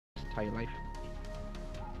entire life.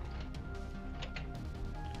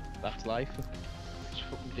 That's life. It's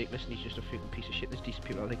fucking ridiculous, and he's just a fucking piece of shit. There's decent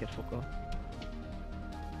people out there get fuck off.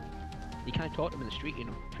 You can't talk to him in the street, you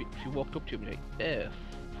know. If you walked up to him, you're like,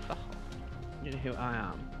 fuck off. You know who I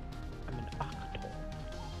am? I'm an actor.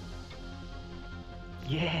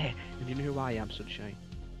 Yeah! And you know who I am, sunshine?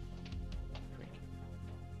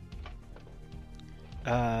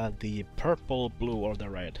 The purple, blue, or the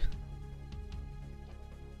red?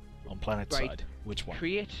 On PlanetSide. Right. Which one?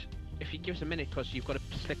 Create, if you give us a minute, because you've got to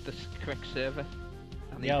select the correct server.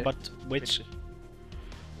 Yeah, but which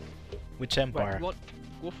empire? Right,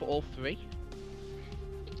 go for all three.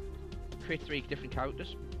 Create 3 different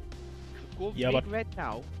characters. Go make red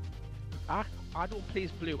now. I don't play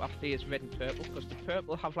as blue, I play as red and purple, because the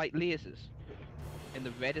purple have like lasers. And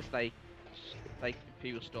the red is like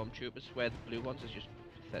Imperial Stormtroopers, where the blue ones is just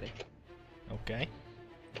pathetic. Okay.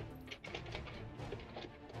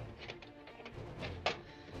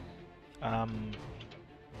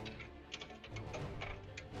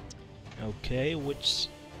 Okay, what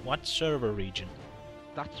server region?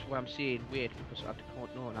 That's why I'm saying wait, because I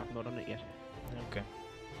can't know and I've not done it yet. Okay.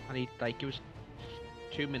 I need give us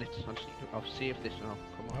 2 minutes. I'll save this now.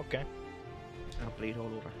 Come on. Okay. I'll bleed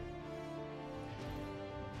all over.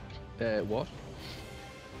 What?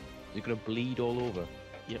 You're gonna bleed all over?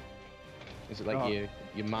 Yep. Is it like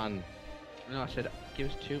your man? No, I said give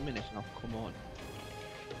us 2 minutes and I'll come on.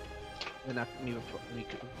 Then I can even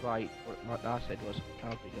write what I said was I'll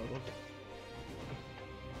bleed all over.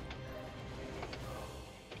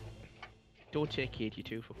 Don't take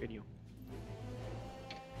KT2, fucking you.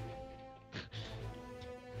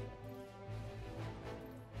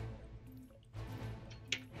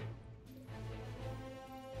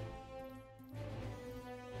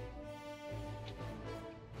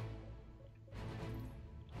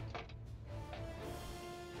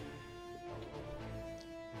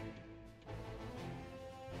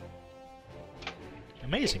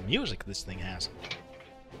 Amazing music this thing has.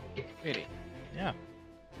 Really? Yeah.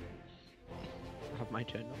 I have my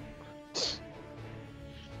turn now.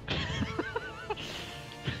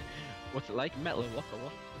 What's it like? Metal rock or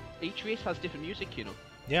what? Each race has different music, you know.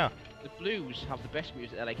 Yeah. The blues have the best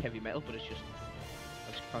music. They're like heavy metal, but it's just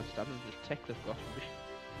I just can't stand them. The tech they've got.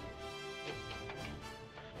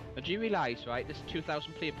 And do you realise, right? There's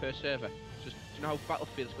 2,000 player per server. Just do you know how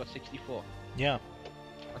Battlefield's got 64? Yeah.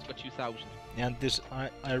 That's got 2,000. And this, I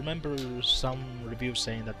remember some reviews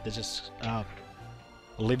saying that this is a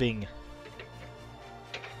living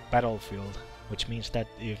battlefield, which means that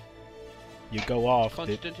if you go off,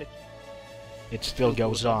 it still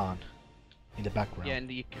goes on in the background. Yeah, and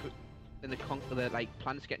the like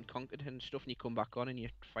planets getting conquered and stuff, and you come back on and you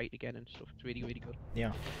fight again and stuff. It's really, really good.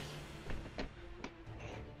 Yeah.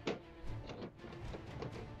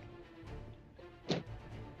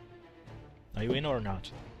 Are you in or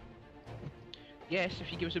not? Yes,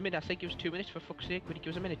 if you give us a minute, I say give us 2 minutes for fuck's sake. Would you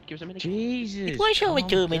give us a minute? Give us a minute. Jesus! What's over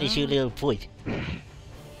 2 minutes, you little foot?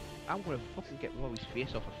 I'm gonna fucking get Rory's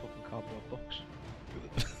face off a fucking cardboard box.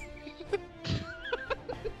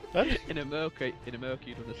 In America,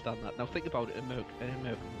 you'd understand that. Now think about it in America.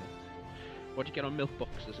 What do you get on milk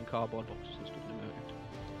boxes and cardboard boxes and stuff in America?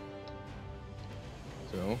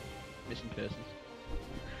 So? Missing persons.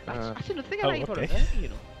 That's another thing I like about America, you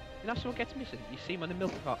know. You know, someone gets missing. You see them on the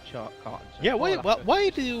milk cartons. Yeah, why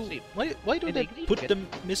do they put the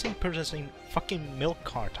missing persons in fucking milk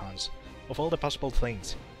cartons of all the possible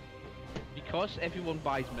things? Because everyone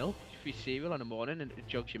buys milk for your cereal in the morning and it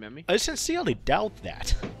jogs your memory. I sincerely doubt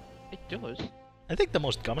that. It does. I think the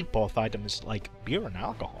most common both item is like beer and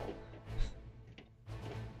alcohol.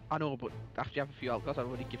 I know, but after you have a few alcohols, I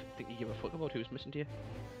don't really think you give a fuck about who's missing to you.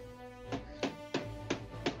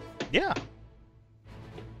 Yeah.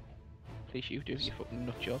 Please you do your fucking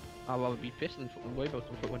nut job. I'd rather be pissed than fucking worry about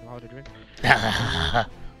something when I'm out of drink.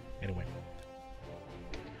 Anyway.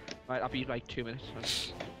 Right, I'll be like 2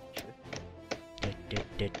 minutes.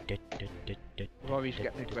 Rory's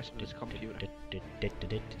getting aggressive with his computer.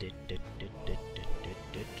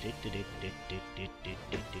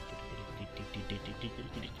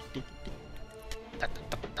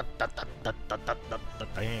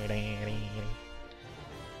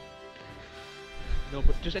 No,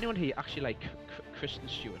 but does anyone here actually like Kristen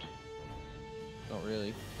Stewart? Not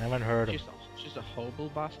really. I haven't heard of. She's a horrible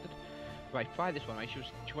bastard. Right, try this one, right? She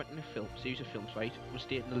went in a series of films, right? Was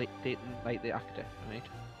dating like the actor, right?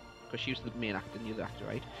 Because she was the main actor and the other actor,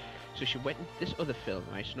 right? So she went in this other film,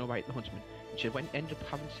 right? Snow White the Huntsman. And she ended up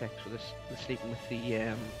having sex with sleeping with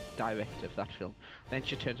the director of that film. Then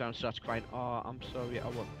she turns around and starts crying, "Oh, I'm sorry, I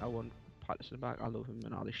won't practice in the back. I love him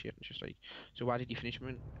and all this shit. And it's just like, so why did you finish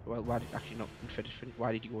him? Well, why did actually not finish?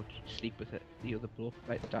 Why did you go to sleep with it, the other bloke,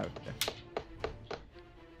 like the director?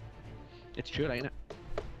 It's true, ain't it?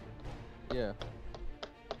 Yeah.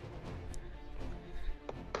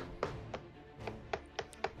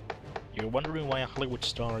 You're wondering why a Hollywood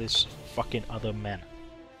star is fucking other men.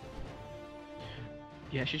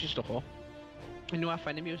 Yeah, she's just a whore. You know, I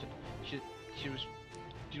find amusing. She was,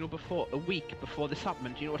 do you know, before a week before this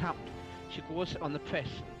happened, do you know what happened? She goes on the press.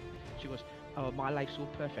 She goes, "Oh, my life's so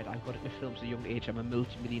perfect. I got into films at a young age. I'm a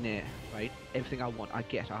multi-millionaire, right? Everything I want, I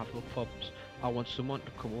get. I have no problems. I want someone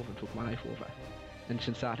to come over and take my life over." And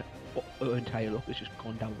since that, her entire look has just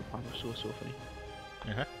gone down the pan. It was so funny.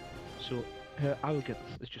 Uh-huh. So her arrogance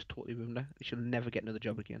has just totally ruined her. She'll never get another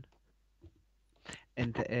job again.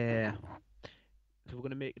 And so we're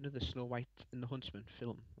gonna make another Snow White and the Huntsman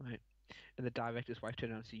film, right? And the director's wife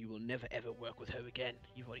turned around and said, "You will never ever work with her again.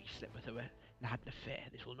 You've already slept with her and had an affair.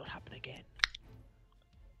 This will not happen again."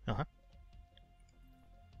 Uh-huh.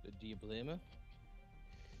 Do you blame her?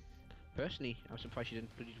 Personally, I'm surprised she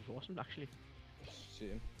didn't bloody divorce him, actually.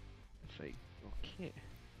 Same. It's like, okay.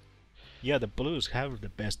 Yeah, the blues have the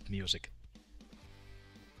best music.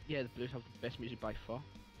 Yeah, the Blues have the best music by far.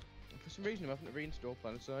 For some reason, I'm having to reinstall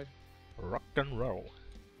PlanetSide. Rock and roll.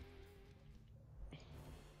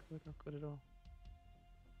 Good, not good at all.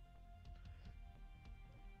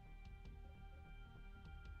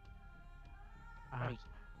 Right.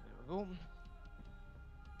 There we go.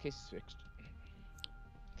 Case is fixed.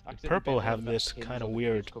 Purple have Accidentally this pins kind of on the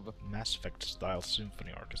weird page cover. Mass Effect style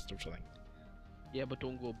symphony orchestra or something. Yeah, but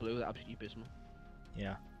don't go blue, that's absolutely abysmal.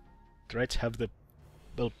 Yeah. The Reds have the,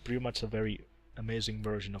 well, pretty much a very amazing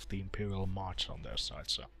version of the Imperial March on their side,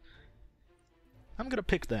 so I'm gonna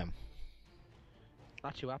pick them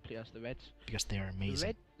That's who I play as, the Reds. because they are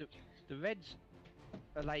amazing. The Reds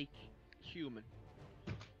are like human.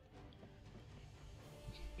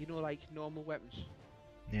 You know, like normal weapons.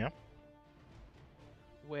 Yeah.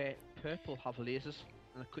 Where purple have lasers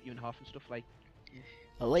and they cut you in half and stuff like.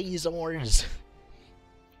 Lasers!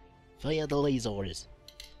 Fire the lasers!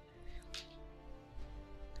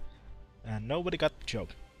 And nobody got the joke,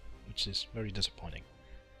 which is very disappointing.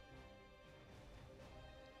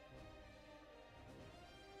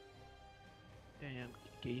 Damn,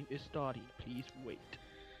 game is starting. Please wait.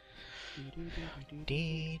 Dee,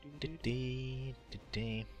 dee, dee, dee,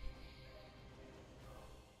 dee.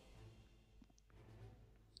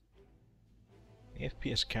 The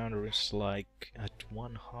FPS counter is like at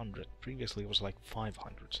 100. Previously it was like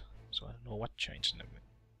 500. So I don't know what changed in a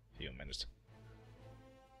few minutes.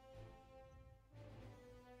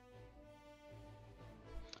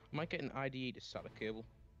 I might get an IDE to SATA cable.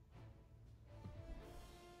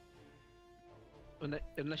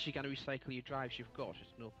 Unless you're going to recycle your drives you've got,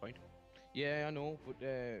 it's no point. Yeah, I know, but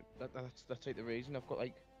that's like the reason. I've got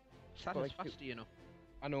like SATA's like faster, you know.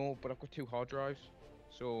 I know, but I've got 2 hard drives,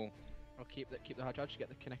 so I'll keep the hard drives, get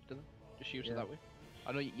the connector to them. Just use it Yeah. that way.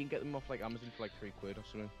 I know you can get them off like Amazon for like £3 or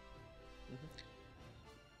something.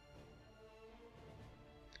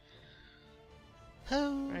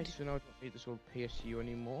 Right, so now I don't need this old PSU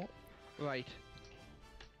anymore. Right.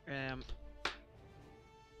 The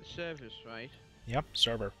servers, right? Yep,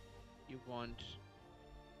 server. You want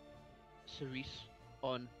cerise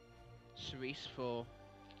on cerise for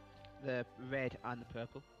the red and the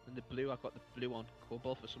purple, and the blue. I've got the blue on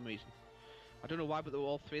cobalt for some reason. I don't know why, but they're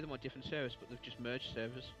all three of them on different servers, but they've just merged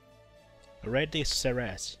servers. Red is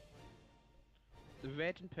Ceres. The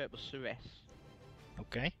red and purple cerise.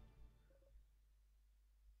 Okay.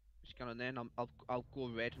 Just get on there, and I'll go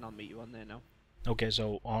red, and I'll meet you on there now. Okay,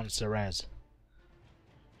 so on Ceres.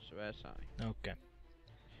 Cerise, aye. Okay.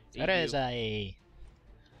 EU. Ceres, I.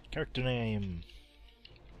 Character name.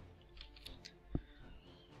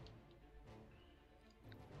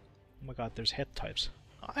 Oh my god, there's head types.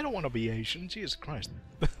 I don't want to be Asian, Jesus Christ.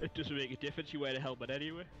 It doesn't make a difference. You wear the helmet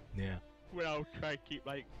anyway. Yeah. Well, I'll try to keep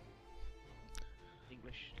like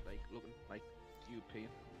English, like looking like European.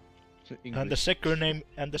 And the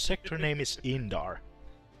sector name is Indar.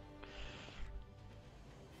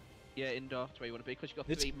 Yeah, indoor. That's where you want to be because you got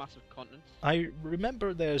It's- 3 massive continents. I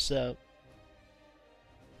remember there's a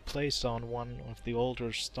place on one of the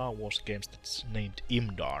older Star Wars games that's named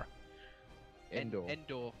Imdar. Endor.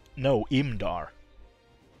 Endor. No, Imdar.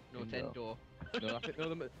 No, it's Endor. Endor. No, I think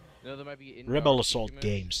there might be Indar Rebel Assault Humans.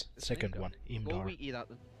 Games, It's second Indar. one, Go Imdar. wiki that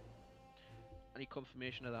then. Any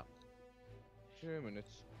confirmation of that? German,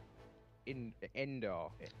 it's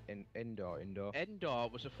Endor. Endor. Endor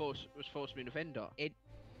was force mean of Endor.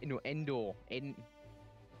 No, Endor.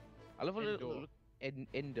 I love a Endor. little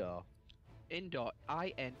Endor. Indoor.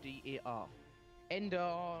 INDAR.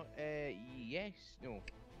 Endar, yes, no.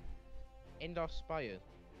 Endar Spire.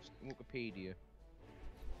 Wikipedia.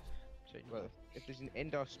 So, Well, if there's an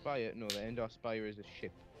Endar Spire, no, the Endar Spire is a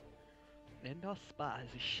ship. Indoor spa is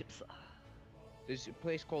a ship, sir. There's a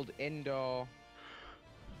place called Endar.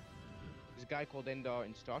 There's a guy called Endar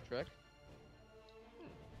in Star Trek.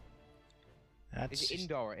 That's Is it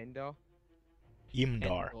Indar or Endar?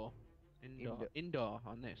 Imdar. Indoor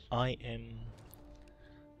on this. I am.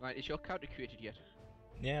 Right, is your character created yet?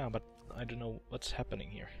 Yeah, but I don't know what's happening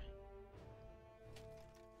here.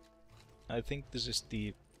 I think this is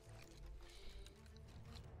the.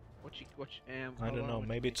 I don't know.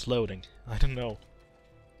 Maybe it's loading. I don't know.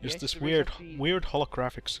 There's Yes, this there is weird, actually- weird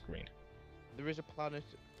holographic screen. There is a planet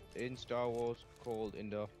in Star Wars called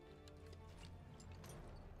Indar.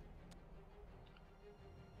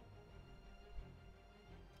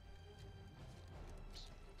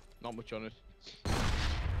 Not much on it.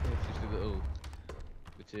 It's just a little.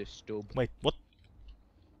 It's a stub. Wait, what?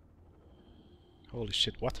 Holy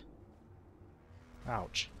shit! What?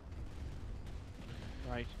 Ouch!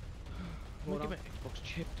 Right. Look Hold at on. my Xbox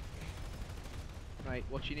chipped. Right,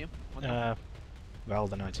 what's your name? On that? Well,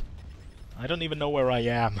 the night. I don't even know where I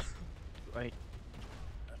am. Right,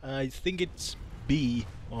 I think it's B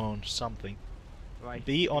on something. right.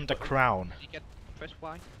 B on the crown. You get press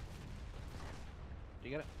Y. Do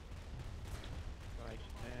you get it? Right.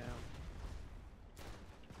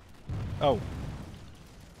 Oh,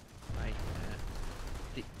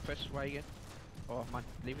 Right. Press Y again. Oh man,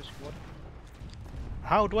 leave a squad.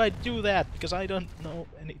 how do I do that? Because I don't know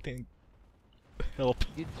anything. Help!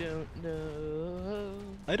 You don't know.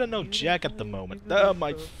 I don't know You Jack don't at the know moment. you Oh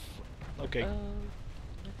my. beautiful. Okay.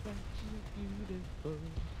 That's why you're beautiful.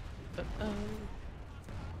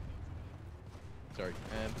 Sorry.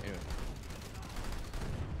 Anyway.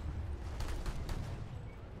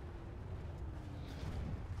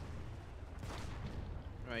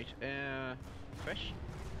 Right. Fresh.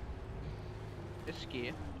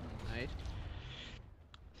 Escape. Right.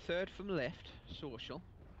 Third from left. Social.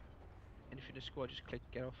 And if you're in a squad, just click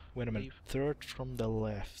get off. Wait a minute. Leave. Third from the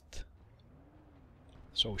left.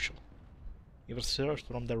 Social. It was third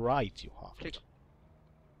from the right, you Click. half.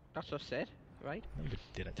 That's what I said. Right. No, you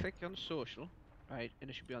didn't. Click on social. Right, and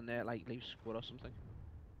it should be on there like leave squad or something.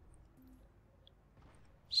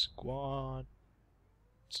 Squad.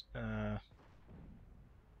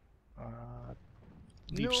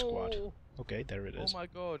 Leave squad. No! Okay, there it Oh is. my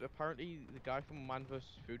god, apparently the guy from Man vs.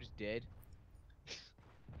 Food is dead.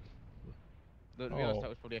 To be honest, Oh. that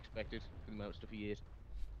was probably expected for the amount of stuff he ate.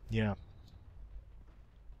 Yeah.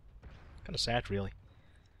 Kinda sad, really.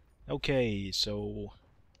 Okay, so.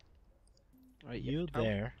 Right, You out.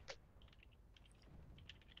 there.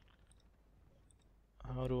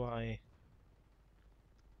 How do I.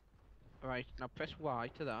 Right, now press Y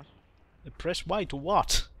to that. Press Y to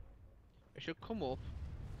what? It should come up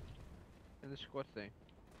in the squad thing.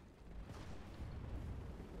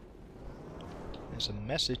 There's a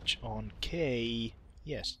message on K.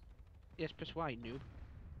 Yes. Yes, press Y, noob.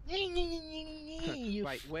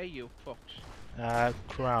 Right, where are you, Fox?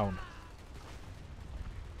 Crown.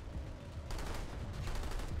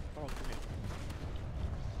 Oh, come here.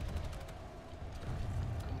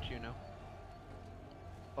 Come to you now.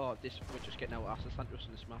 Oh, this, we're just getting out of Ascent Santos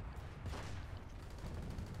in this map.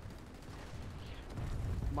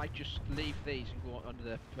 Might just leave these and go under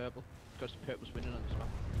the purple, because the purple's winning on this map.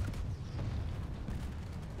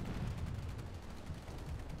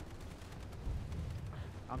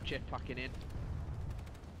 I'm jetpacking in.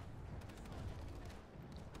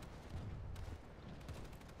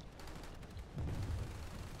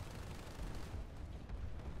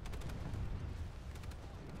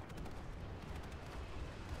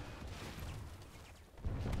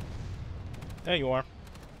 There you are.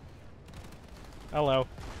 Hello.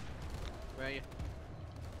 Where are you?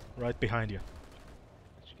 Right behind you.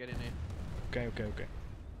 Let's get in here. Okay.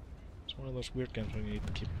 It's one of those weird games where you need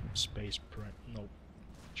to keep space no,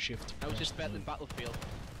 shift. How's this pressed better than and- Battlefield?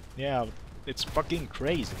 Yeah, it's fucking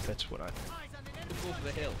crazy, that's what I... Let's go for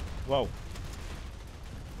the hill. Whoa.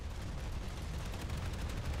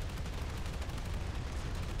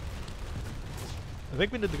 I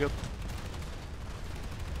think we need to go...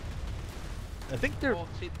 I think they're... Oh,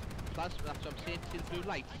 see, that's what I'm saying. See the blue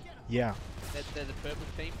lights? Yeah. They're the purple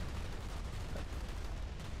team.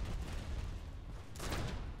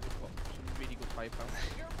 We've got some really good firepower.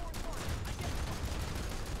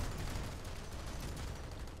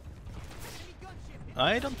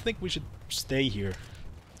 I don't think we should stay here.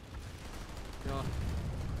 No.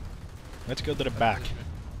 Let's go to the back.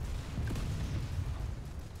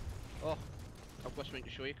 Oh, got something to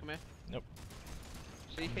show you. Come here. Nope.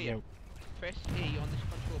 See here. Nope. Press E on this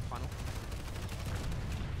control panel.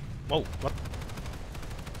 Whoa, what?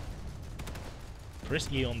 Press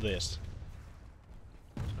E on this.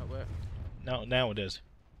 It's not working. Now it is.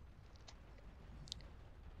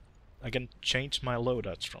 I can change my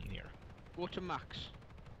loadouts from here. Go to max.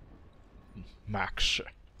 Max.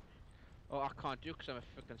 Oh, I can't do it because I'm a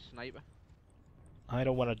freaking sniper. I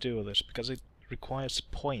don't want to do this because it requires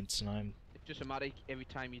points and I'm... It doesn't matter every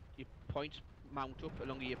time your points mount up the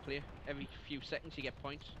longer you play. Every few seconds you get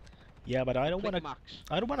points. Yeah, but I don't Click want to... max.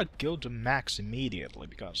 I don't want to go to max immediately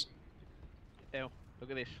because... Oh, look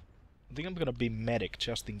at this. I think I'm gonna be medic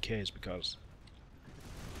just in case because...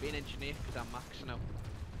 Be an engineer because I'm max now.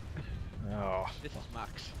 Oh, This is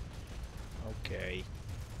max. okay.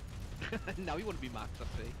 Now you want to be max, I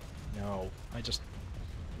see. No, I just...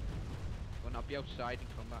 Well, not be outside in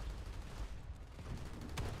combat.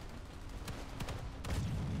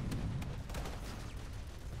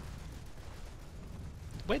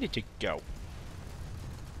 Where did you go?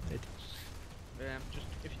 Just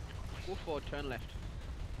if you go forward, turn left.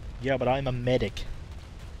 Yeah, but I'm a medic.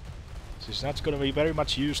 So it's not gonna be very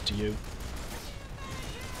much use to you.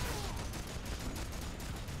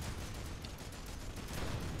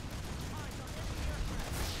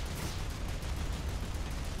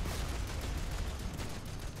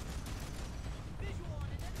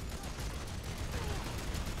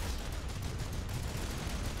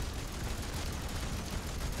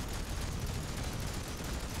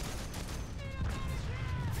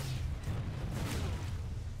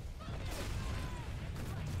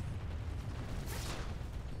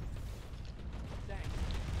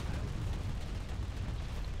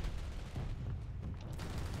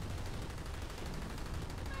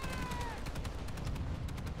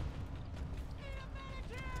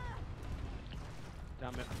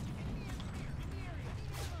 Damn it.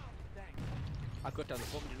 I got down the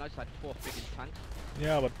bottom, you nice, I had 4 friggin' tanks.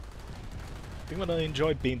 Yeah, but... I think that I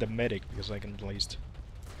enjoy being the medic because I can at least...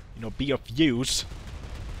 You know, be of use.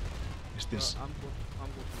 Is this... I'm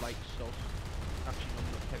good for light assault. Actually, no,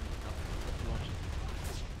 I'm not heavy now.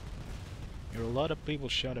 There are a lot of people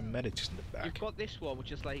shouting medics in the back. You've got this one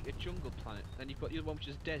which is like a jungle planet, and you've got the other one which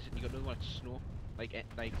is desert, and you've got another one that's snow. Like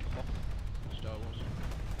Hoth, Star Wars.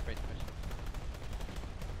 Very nice.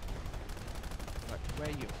 Right, where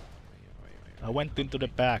are you? I went into the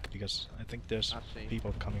back because I think there's I see.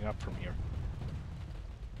 people coming up from here.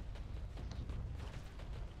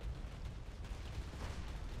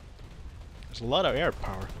 There's a lot of air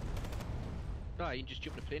power. No, you can just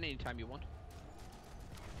jump in the plane anytime you want.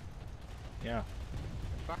 Yeah.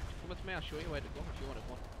 In fact, come with me, I'll show you where to go if you want to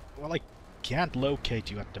go. Well, I can't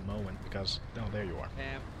locate you at the moment because... Oh, there you are.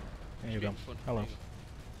 There you go. Fun. Hello.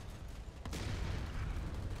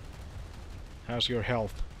 How's your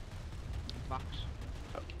health? Max.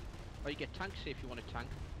 Oh, you get tanks if you want a tank.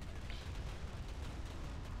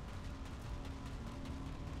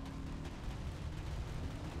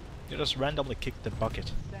 You just randomly kick the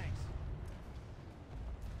bucket. Thanks.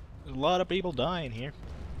 There's a lot of people dying here.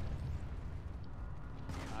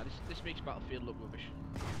 This makes Battlefield look rubbish.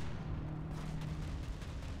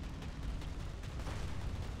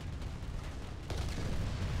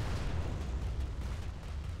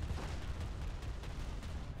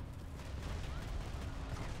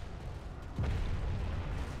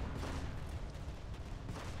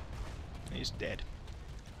 He's dead.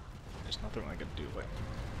 There's nothing I can do with him.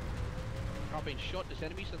 I've been shot. There's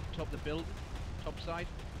enemies at the top of the building. Top side.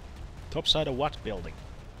 Top side of what building?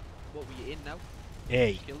 What were you in now?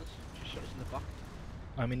 A. Kill us. Just shot us in the back.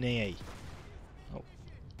 I'm in A. Oh.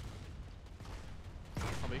 Oh,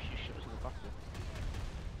 maybe she shot us in the back though.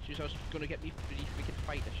 She was gonna get me pretty freaking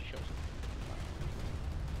fight as she shot us in the back.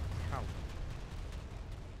 How?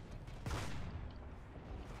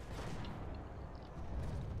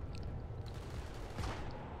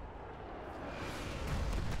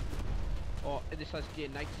 Oh, and this has day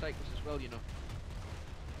and night cycles as well, you know.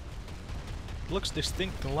 Looks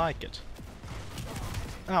distinctly like it.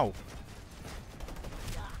 Ow.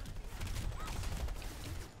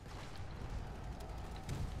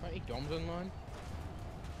 Any DOMs online?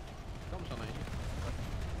 Thumbs on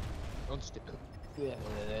it. On Steam.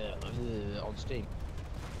 On Steam.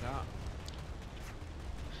 Nah.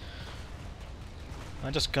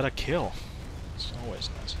 I just got a kill. It's always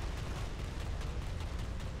nice.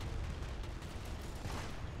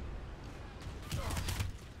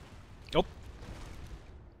 Oh.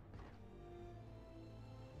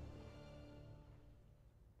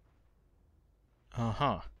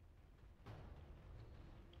 Uh-huh.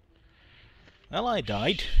 Well, I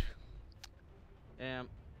died.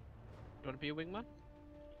 You want to be a wingman?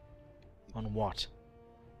 On what?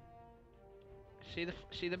 See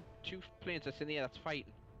the two planes that's in the air that's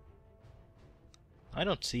fighting? I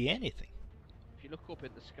don't see anything. If you look up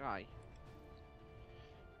in the sky...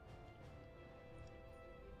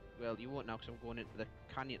 Well, you won't now because I'm going into the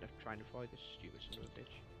canyon to try and avoid this stupid son of a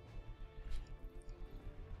bitch.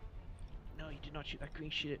 No, you did not shoot that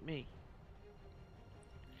green shit at me.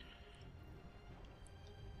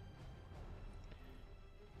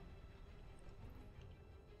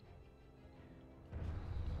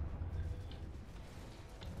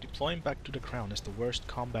 Deploying back to the crown is the worst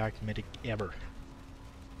combat medic ever.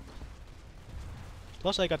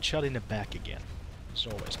 Plus I got shot in the back again. It's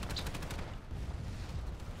always nice.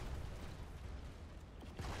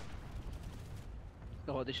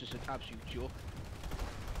 Oh, this is an absolute joke.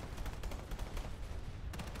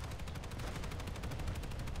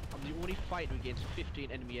 I'm the only fighter against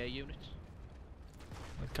 15 enemy air units.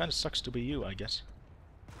 It kinda sucks to be you, I guess.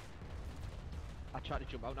 I tried to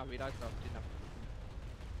jump out and I realised I didn't have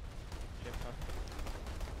jetpack.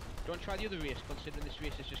 Do you want to try the other race, considering this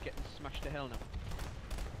race is just getting smashed to hell now?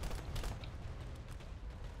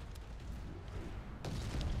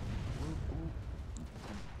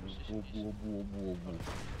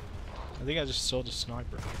 I think I just saw the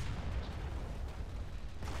sniper.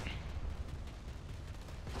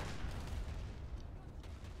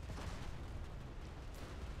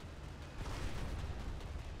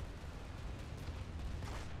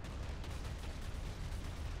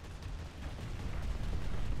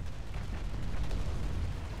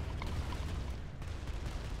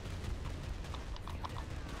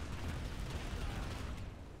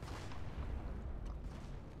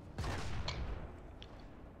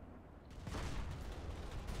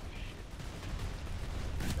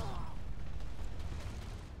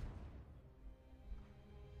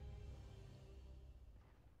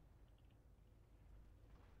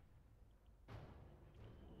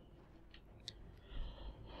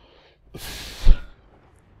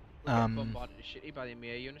 Bombarded to shitty by the enemy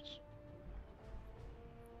air units.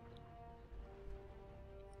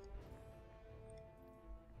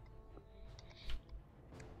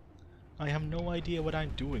 I have no idea what I'm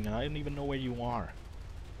doing and I don't even know where you are.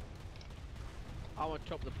 I'm on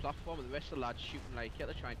top of the platform and the rest of the lads shooting like hell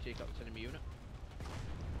to try and take out this enemy unit.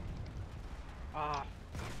 Ah!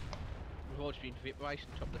 We've all just been vaporised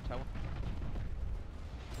on top of the tower.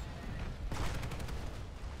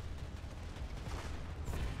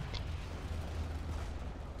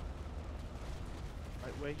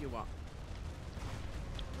 Right, where you at?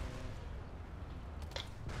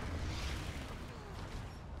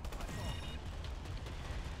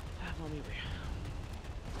 I'm on my way.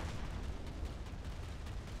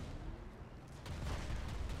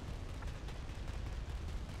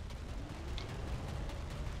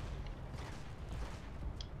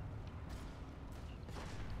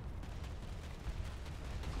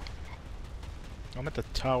 I'm at the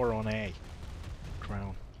tower on A.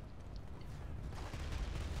 Crown.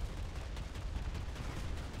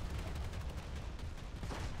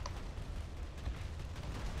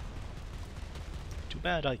 Too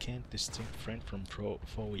bad I can't distinct friend from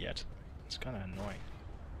foe yet. It's kinda annoying.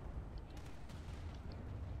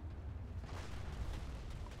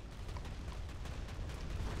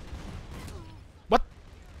 What?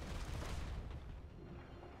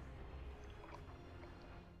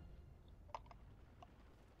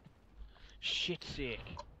 Shit's sake.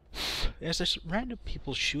 There's this random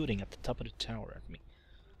people shooting at the top of the tower at me.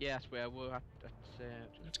 Yeah, that's where we're at.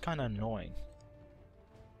 It's kinda annoying.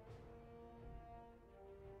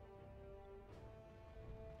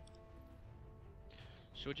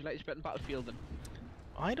 So would you like this better than Battlefield then?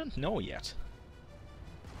 I don't know yet.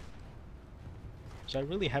 So I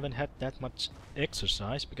really haven't had that much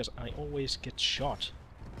exercise because I always get shot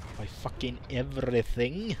by fucking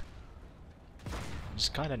everything. It's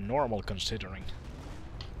kinda normal considering.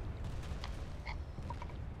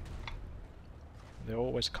 They're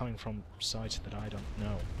always coming from sides that I don't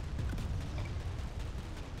know.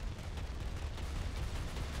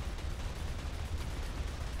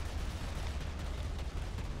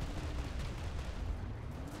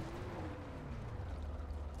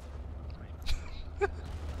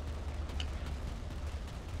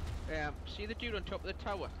 See the dude on top of the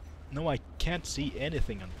tower? No, I can't see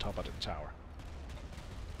anything on top of the tower.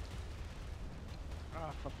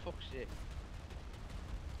 Ah, for fuck's sake.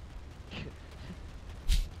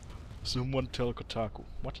 Someone tell Kotaku.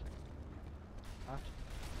 What? What?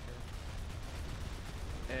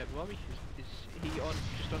 Robbie, is he on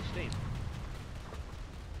just on Steam?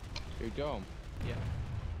 Who, Dom? Yeah.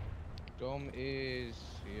 Dom is...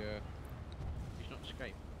 yeah. He's not on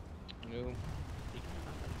Skype. No,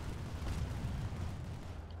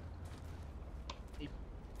 He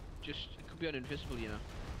just it could be on invisible, you know.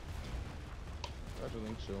 I don't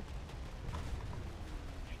think so.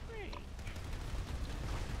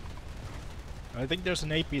 I think there's an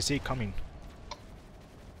APC coming.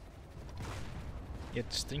 It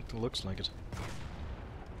distinctly looks like it.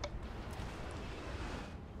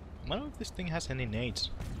 I wonder if this thing has any nades.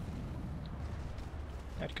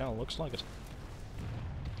 That kinda looks like it.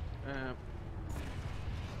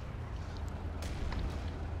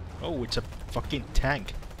 Oh, it's a fucking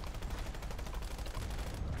tank.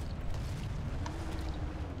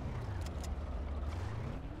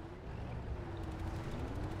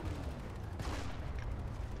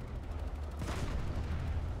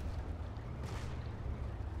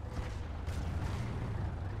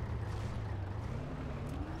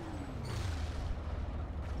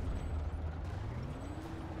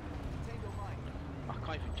 I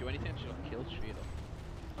can't even do anything, I just got killed straight up.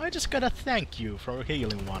 I just gotta thank you for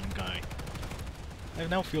healing one guy. I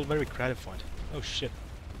now feel very gratified. Oh shit.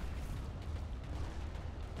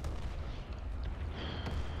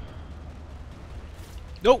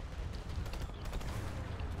 No!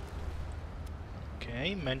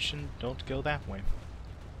 Okay, mentioned don't go that way.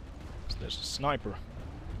 There's a sniper.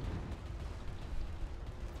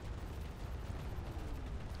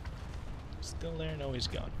 Still there? No, he's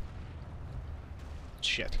gone.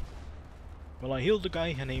 Shit. Well, I healed the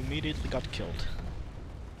guy and he immediately got killed.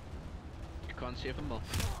 You can't save him all.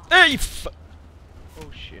 Hey!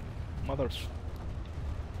 Oh shit. Mothers.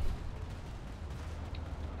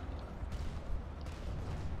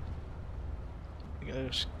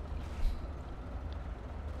 Yes.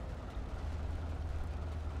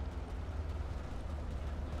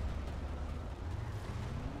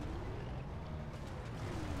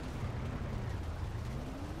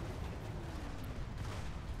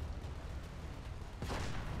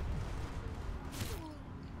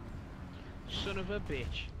 Son of a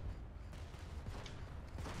bitch.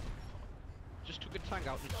 Just took a tank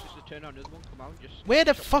out and it's just to turn on, another one come out and just... Where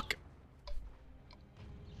the shot us. fuck?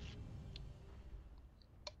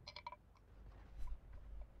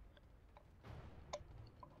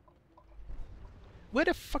 Where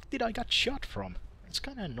the fuck did I get shot from? It's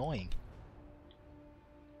kinda annoying.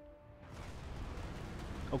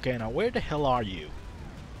 Okay, now where the hell are you?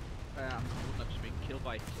 I'm just being killed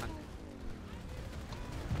by a tank.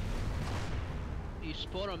 You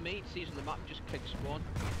spawn on me, it sees on the map, just click spawn.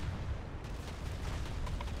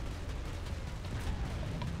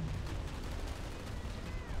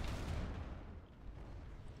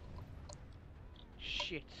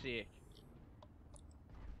 Shit's sake.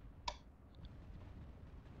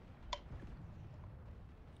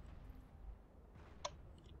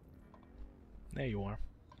 There you are.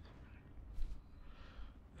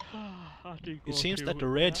 I did go It seems through that the it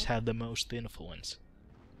Reds now. had the most influence.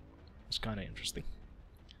 It's kinda interesting.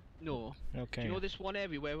 No. Okay. Do you know this one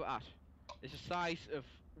area where we're at? It's the size of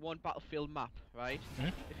one battlefield map, right? Hmm?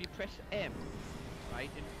 If you press M, right,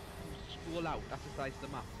 and scroll out, that's the size of the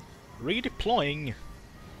map. Redeploying!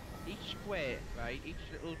 Each square, right, each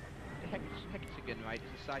little hexagon, right,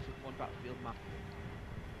 is the size of one battlefield map.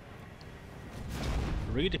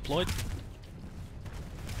 Redeployed.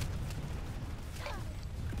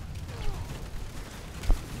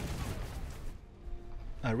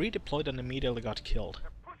 I redeployed and immediately got killed.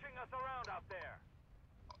 They're pushing us around out there.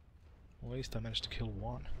 At least I managed to kill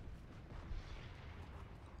one.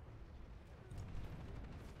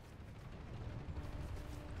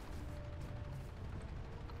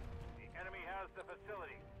 The enemy has the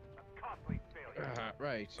facility. A costly failure.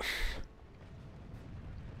 Right.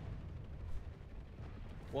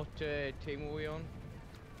 What team are we on?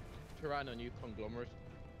 Tyranno, new conglomerate.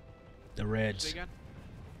 The So Reds. again,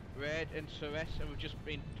 Red and Ceres, and we've just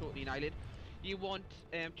been totally annihilated. You want,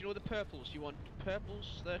 do you know the purples? You want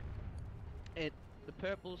purples, the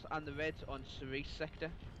purples and the reds on Ceres sector.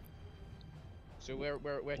 So we're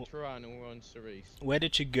Tyranno, we're on Cerise. Where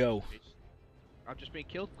did you go? I've just been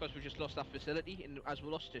killed because we just lost that facility, and as we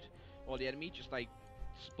lost it, all the enemy just like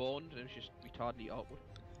spawned and it was just retardedly awkward.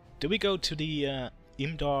 Do we go to the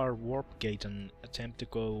Imdar warp gate and attempt to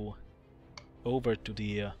go over to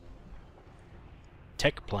the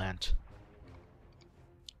tech plant?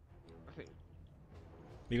 I think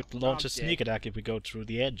We could launch I'm a sneak dead. attack if we go through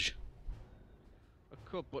the edge. I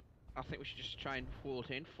could, but I think we should just try and hold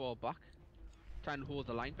in, fall back, try and hold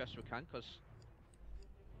the line best we can, because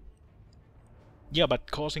Yeah,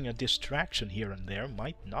 but causing a distraction here and there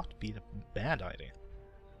might not be a bad idea.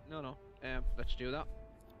 no, let's do that.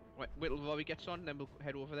 Wait till Robbie gets on, then we'll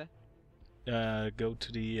head over there. Go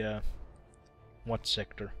to the what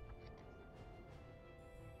sector?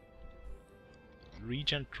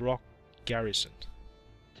 Regent Rock Garrison.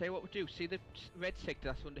 Tell you what we do. See the red sector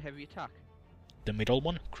that's under heavy attack? The middle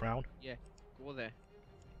one? Crown? Yeah. Go there.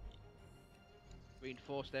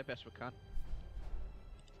 Reinforce there best we can.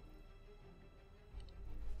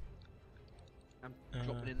 I'm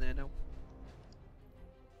dropping in there now.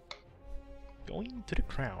 Going to the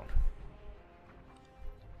crown.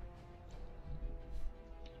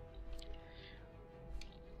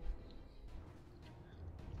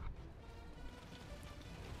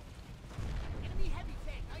 Enemy heavy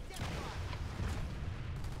tank identified.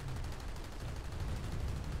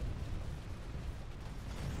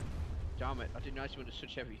 Damn it, I didn't realize you wanted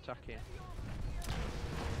such heavy attack here.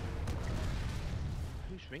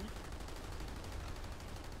 Who's ringing?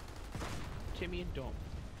 Timmy and Dom.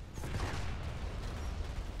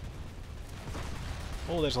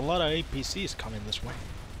 Oh, there's a lot of APCs coming this way.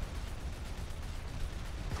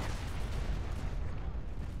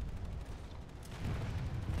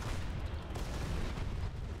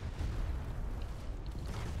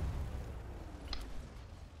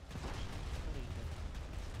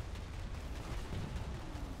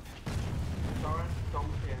 Lauren,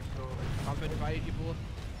 Dom here, so I've invited you both.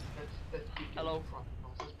 let's keep Hello. in front.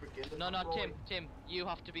 Let's begin the No, no, convoy. Tim, you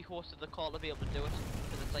have to be hosted the call to be able to do it,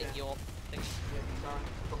 because it's like Yeah. your thing. Yeah, Darren,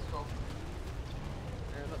 let's go.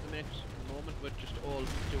 Not the minute. At the moment, we're just all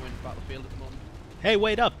doing battlefield at the moment. Hey,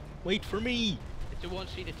 wait up! Wait for me! It's a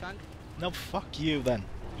one-seater tank. No, fuck you then.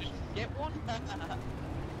 Just get one. It's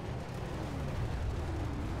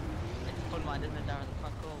fun, mind, isn't it, Darren, the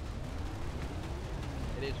prank call?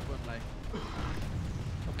 It is fun, like.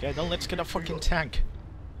 Okay, then let's get a fucking tank.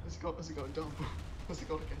 What's it got, Dom? What's it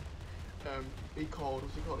got again? We called,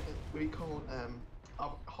 what's it called again? We called,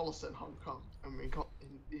 Hollister in Hong Kong, and we got,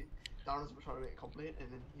 Darren was trying to make a complaint, and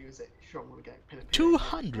then he was like, sure, I'm gonna get pin and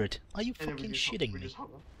 200? Are you And then we fucking just hung- shitting we me? just hung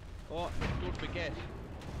up. Oh, don't forget.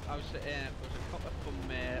 I was a copper from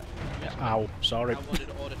Westman. Ow, sorry. I wanted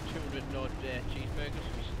to order 200 odd cheeseburgers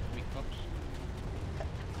for 3 cups.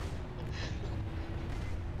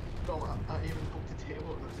 Dom, I even booked a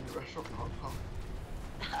table and it was in a restaurant in Hong Kong.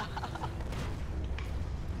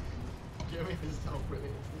 Do you know what I mean? This is how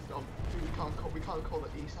brilliant this is, Dom. We can't call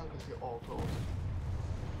it East now because they're all closed.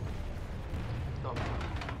 Dom,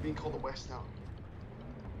 we can call the West now.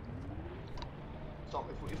 Dom,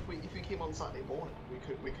 if we came on Saturday morning, we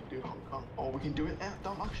could do Hong Kong, or we can do it.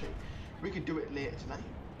 Dom, actually, we could do it later tonight.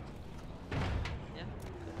 Yeah.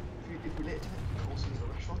 If we later tonight, we can call some of the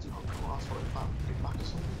restaurants in Hong Kong, ask for a Big Mac or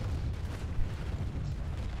something.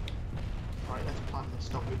 Alright, let's plan this.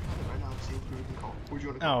 Stop. We plan it right now and see who we can call. Who do you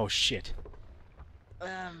want to call? Oh, shit.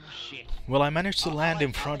 Shit. Well, I managed to I land like-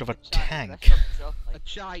 in front I of a like the Chinese tank. restaurant stuff, A like,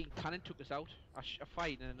 giant cannon took us out. A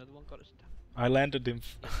fight and another one got us down. I landed in...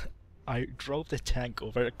 I drove the tank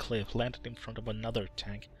over a cliff, landed in front of another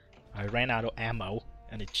tank. I ran out of ammo,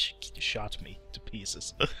 and it shot me to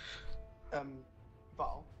pieces.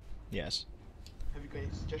 Val, Yes. have you got any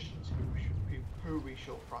suggestions who we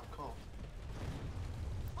should prank call?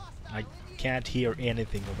 I can't hear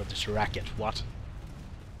anything over this racket. What?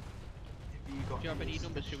 Have you got Do you have any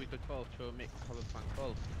suggestions? numbers who we could call to make have a prank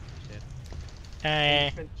call?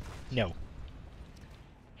 Instead? No.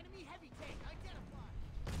 Enemy heavy tank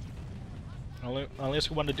identified. Unless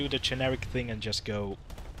we want to do the generic thing and just go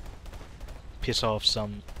piss off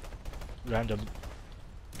some random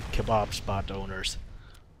kebab spot owners.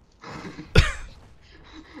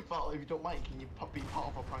 Val, if you don't mind, can you be part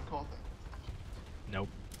of a prank call thing? Nope.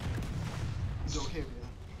 Is it okay with you?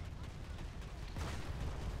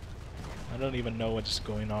 I don't even know what's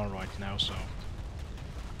going on right now, so...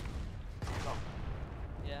 Dom,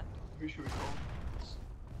 yeah, who should we call? it's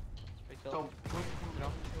pretty cool. Dom,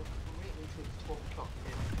 we're waiting until 12 o'clock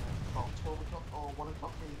in, about 12 o'clock or 1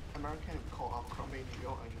 o'clock in America, and we call Abercrombie in New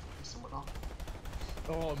York and just piss someone off.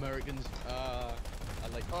 Oh, Americans. I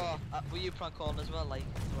like. Oh, were you prank calling as well, like,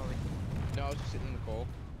 Rory? No, I was just sitting in the call.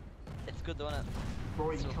 It's good though, isn't it?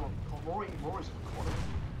 Rory, So- come on, call Rory's recording.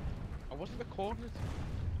 I wasn't recording it.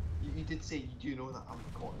 You did say you do know that I'm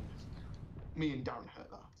recording this. Me and Darren heard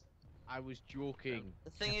that. I was joking.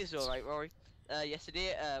 The thing is though, right, Rory?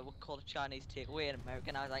 Yesterday, we called a Chinese takeaway in America,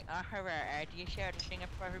 and I was like, do you share the thing of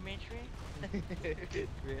parliamentary? Great.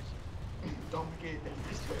 Dom gave them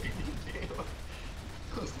this way.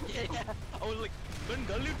 Yeah. I was like, when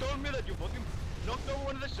Gully told me that you fucking knocked over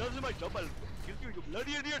one of the shells in my shop, I'll kill you, you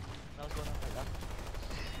bloody idiot. I was going on like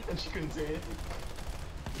that. And she couldn't say anything.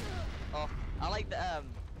 Oh, I like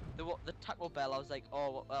the Taco Bell. I was like,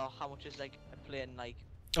 how much is like a plane like?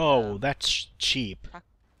 Oh, that's cheap.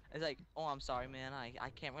 It's like, oh, I'm sorry, man. I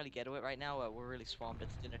can't really get to it right now. We're really swamped.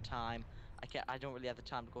 It's dinner time. I don't really have the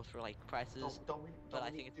time to go through like prices, but I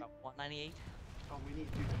think it's about 198. Dom, we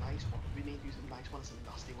need to do the nice one. We need to do some nice ones and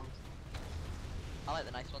nasty ones. I like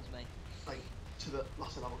the nice ones, mate. Like, to the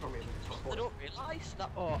last level from me. They don't realise that.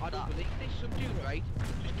 Oh, I don't that- believe this. Some dude, right,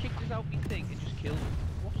 just kicked us out me thing and just killed him.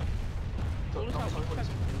 What? Told us out me thing.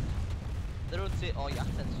 They don't say, "Oh, your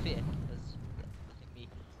accent's fake," because I think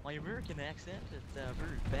my American accent is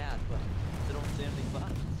very bad, but they don't say anything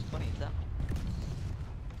bad. It's funny as that.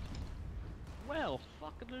 Well,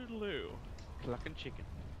 fucking doodaloo. Clucking chicken.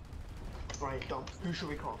 Right, Dom, who should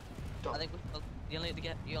we call? Dom. I think you only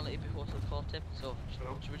need to be horse with the call tip. So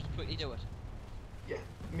Hello? should we just quickly do it? Yeah,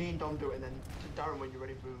 me and Dom do it, and then to Darren, when you're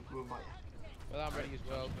ready, we'll invite you. Well, I'm ready as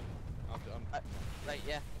well. I'm Right,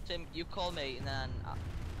 yeah. Tim, you call me, and then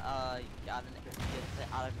yeah, then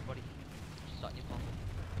add everybody. Just start your call.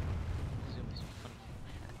 Zoom is funny.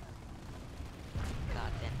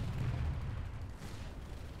 God damn.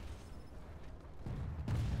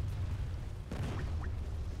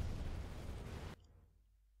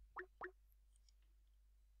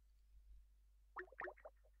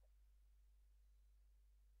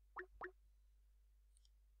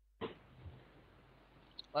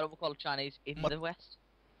 Why don't we call it Chinese in the West?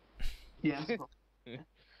 Yeah.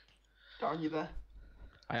 Darren, you there?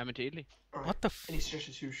 I am indeedly. Alright. What the Any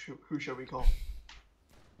suggestions? Who shall we call?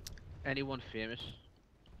 Anyone famous?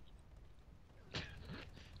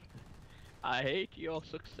 I hate your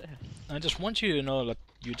success. I just want you to know that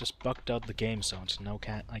you just bugged out the game sounds. Now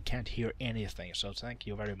I can't hear anything. So thank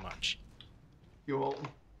you very much. You're welcome.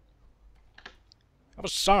 That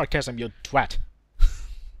was sarcasm, you twat.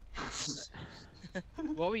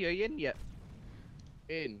 What were you in yet?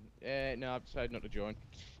 in. No, I've decided not to join.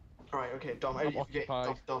 Alright, okay, Dom, I'm if you get,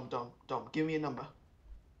 occupied. Dom, give me a number.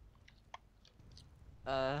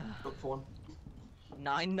 Look for one.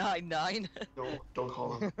 999. No, don't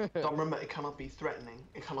call them. Dom, remember, it cannot be threatening.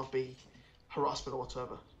 It cannot be harassment or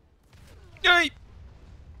whatsoever. Yay!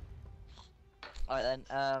 Alright then,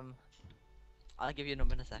 I'll give you a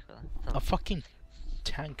number in a second. A fucking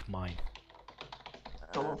tank mine.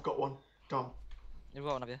 Dom, I've got one. Dom, You've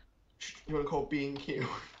got one of you. you want to call B&Q?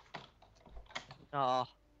 Oh.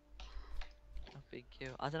 Not big Q.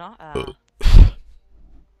 I don't know.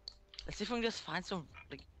 Let's see if we can just find some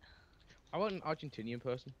like. I want an Argentinian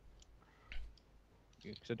person.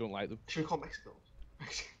 Because I don't like them. Should we call Mexico?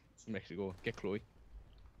 Mexico. Get Chloe.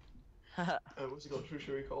 What's it called? Who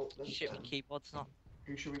should we call? Then? Shit, my keyboard's not.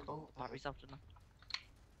 Who should we call? Battery's out, didn't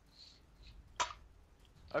I?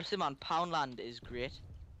 Honestly, man, Poundland is great.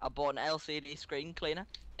 I bought an LCD screen cleaner,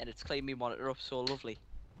 and it's cleaned my monitor up so lovely.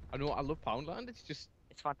 I know, I love Poundland, it's just...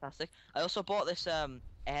 It's fantastic. I also bought this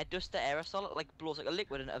air duster aerosol. It like blows like a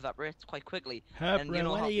liquid and it evaporates quite quickly. And you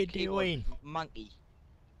know what how are you the keyboard doing? monkey.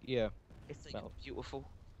 Yeah. It's like Well. beautiful.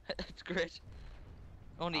 It's great.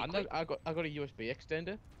 Only And quick. I got a USB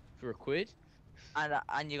extender for £1.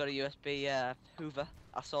 And you got a USB Hoover.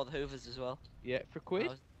 I saw the Hoovers as well. Yeah, for £1.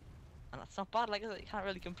 And that's not bad. Like, you can't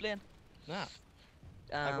really complain. Nah.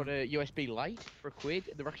 I got a USB light for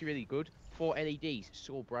 £1. They're actually really good. 4 LEDs,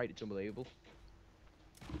 so bright, it's unbelievable.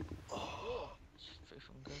 It's pretty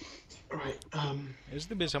fucking good. Alright, Is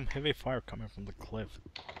there be some heavy fire coming from the cliff?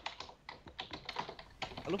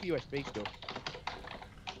 I love USB stuff.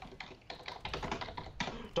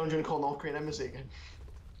 Dom, do you want to call North Korean Embassy again?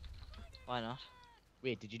 Why not?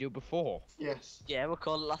 Wait, did you do it before? Yes. Yeah, we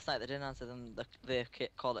called it last night. They didn't answer. Then they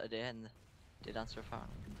called it a day and did answer a phone.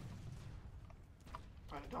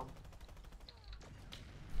 Right, Dom.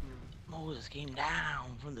 Moses came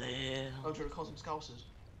down from the hill. Dom, do you want to call some Scousers?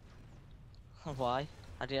 Why?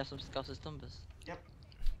 I do have some Scousers numbers.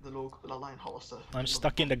 The line Hollister. I'm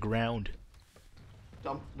stuck in the ground.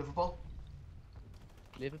 Dom, Liverpool?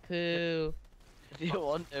 Liverpool. If you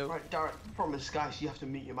want to. Right, Darren, the problem is, guys, you have to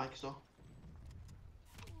mute your mics though.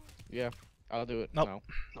 Yeah, I'll do it Nope. now.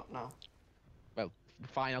 Not now. Well,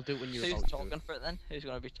 fine, I'll do it when you're Who's about to do talking it. for it then? Who's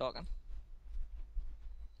gonna be talking?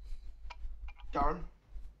 Darren?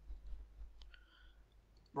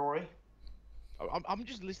 Rory? I'm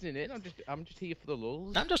just listening in. I'm just here for the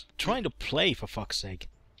lulls. I'm just trying to play, for fuck's sake.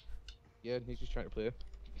 Yeah, he's just trying to play.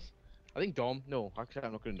 I think Dom. No, actually,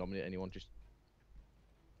 I'm not going to nominate anyone. Just.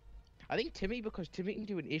 I think Timmy, because Timmy can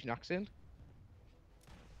do an Asian accent.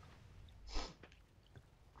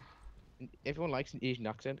 And everyone likes an Asian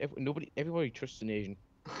accent. Everybody trusts an Asian.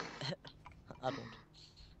 I don't.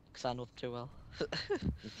 Because I know them too well.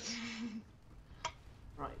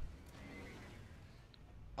 Right.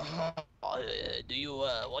 Do you,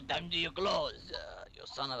 what time do you close? You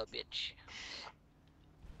son of a bitch.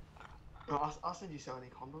 No, I'll send you so many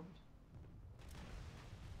condoms.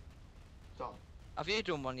 Dom. Have you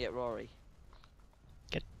done one yet, Rory?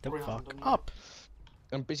 Get the Probably hasn't fuck done yet. up!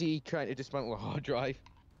 I'm busy trying to dismantle a hard drive.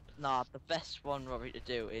 Nah, the best one, Robbie, to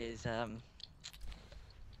do is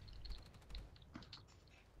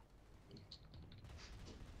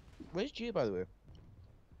Where's Jay, by the way?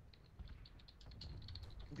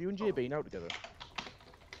 Have you and Jay been out together?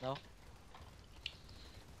 no.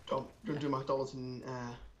 Dom, do you do McDonald's in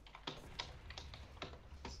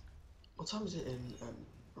what time is it in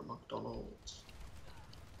McDonald's?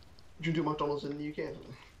 Do you do McDonald's in the UK? Or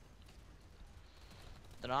something?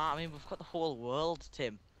 Dunno, I mean we've got the whole world,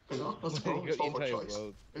 Tim. You know, that's the You problem. got the Spot for entire choice.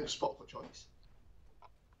 world. It's spot for choice.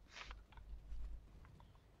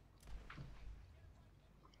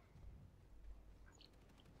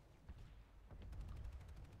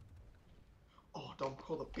 Oh, don't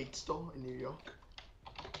call the Beat Store in New York.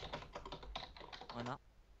 Why not?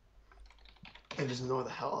 And just annoy the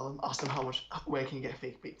hell out of them. Ask them where can you get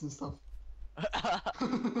fake beats and stuff.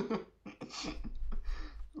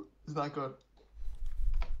 Is that good?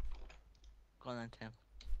 Go on then, Tim.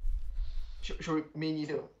 Shall we, me and you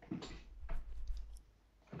do it?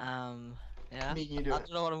 Yeah. Me and you do I it.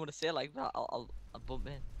 don't know what I'm gonna say like that. I'll bump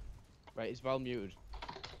in. Right, is Val muted?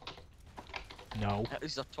 No.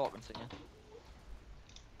 He's not talking to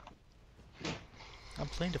you. I'm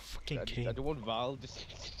playing the fucking I game. don't want Val just.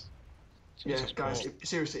 Yeah, Jesus guys. Christ.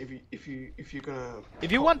 Seriously, if you're gonna.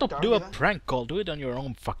 If you call want to Darren do a that- prank call, do it on your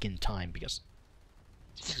own fucking time, because...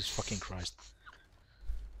 Jesus fucking Christ.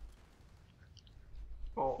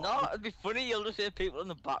 Oh, No, it'd be funny. You'll just hear people in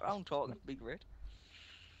the background talking. It'd be great.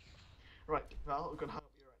 Right, Val, we're gonna hang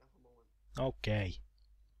up you right now for a moment. Okay.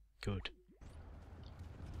 Good.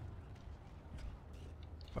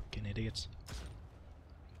 Fucking idiots.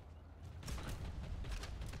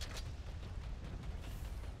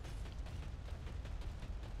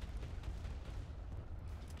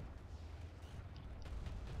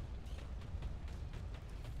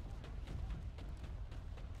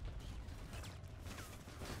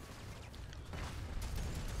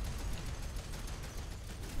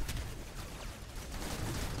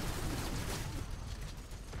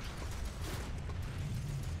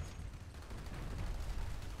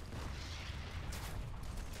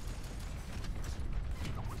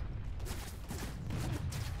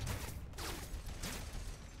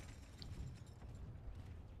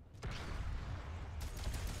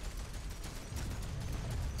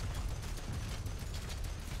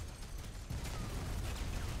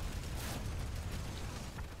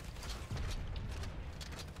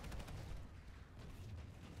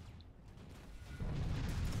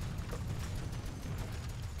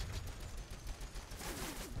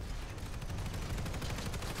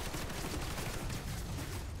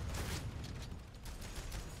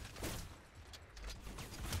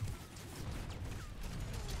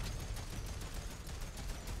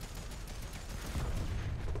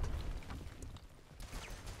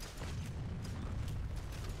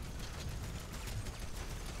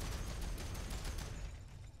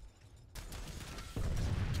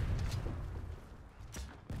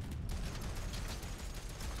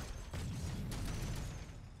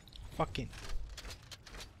 Fucking...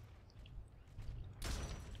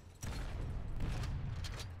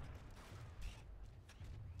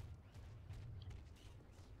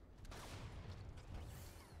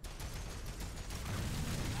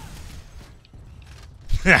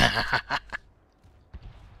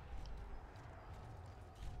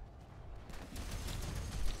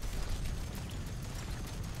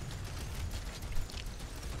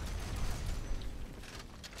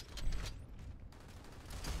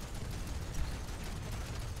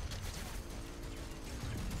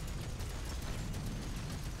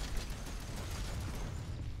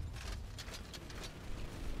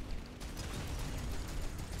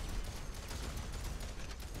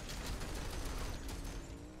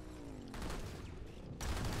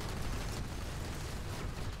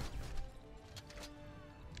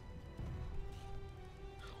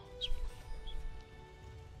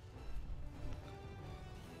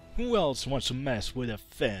 Who else wants to mess with a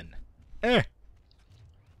Finn? Eh?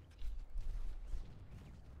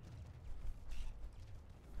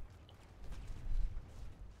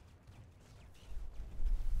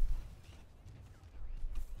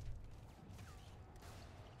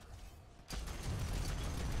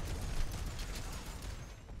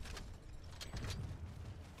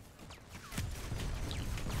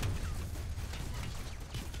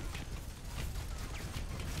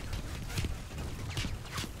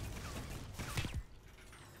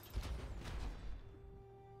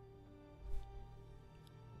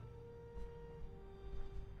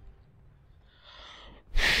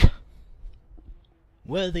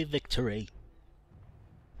 Worthy victory.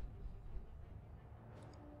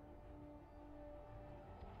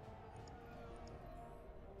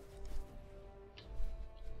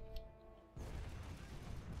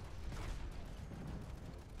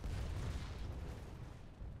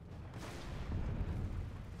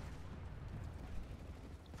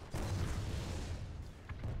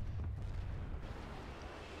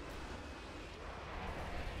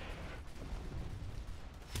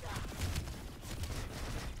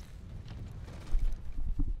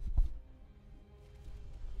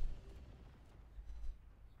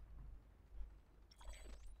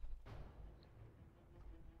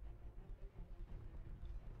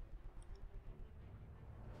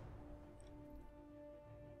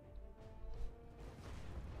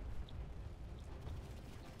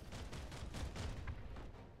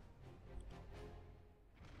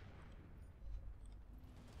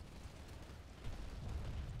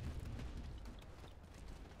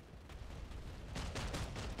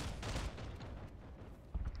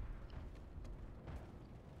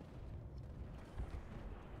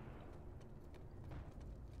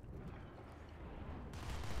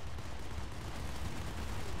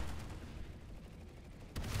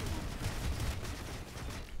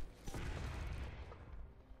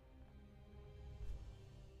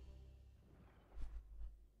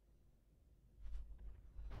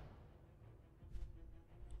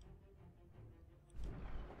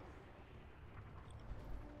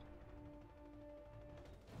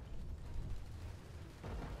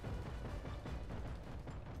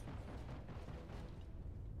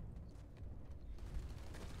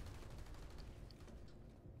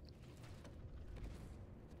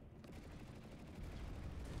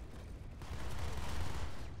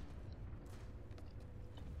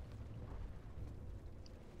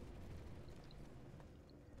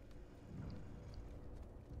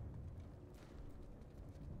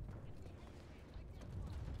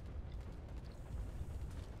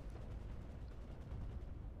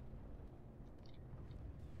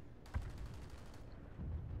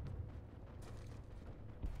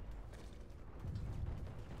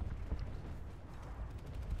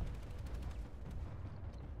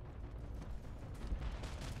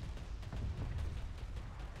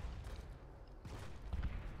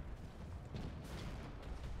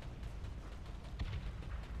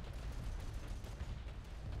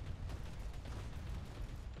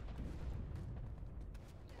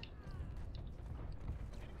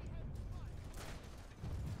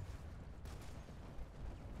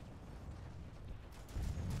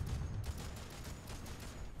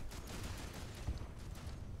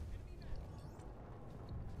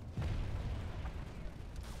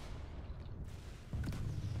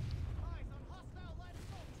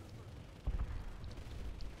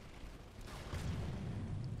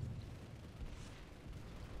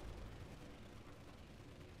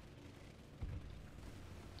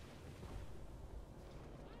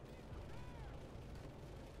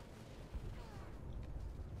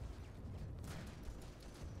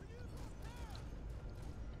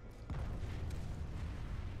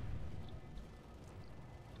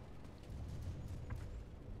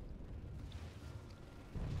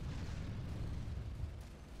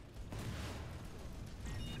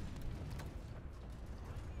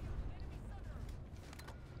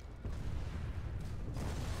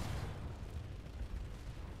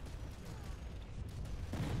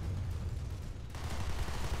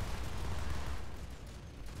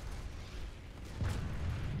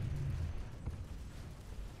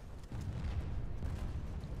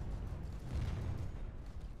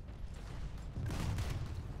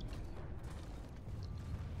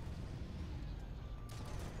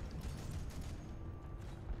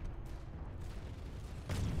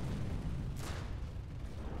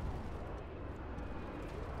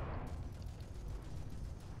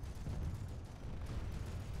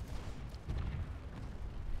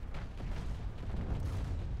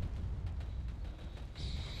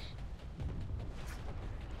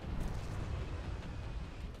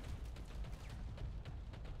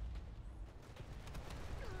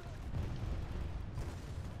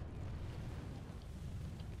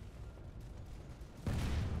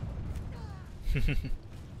 Hmm.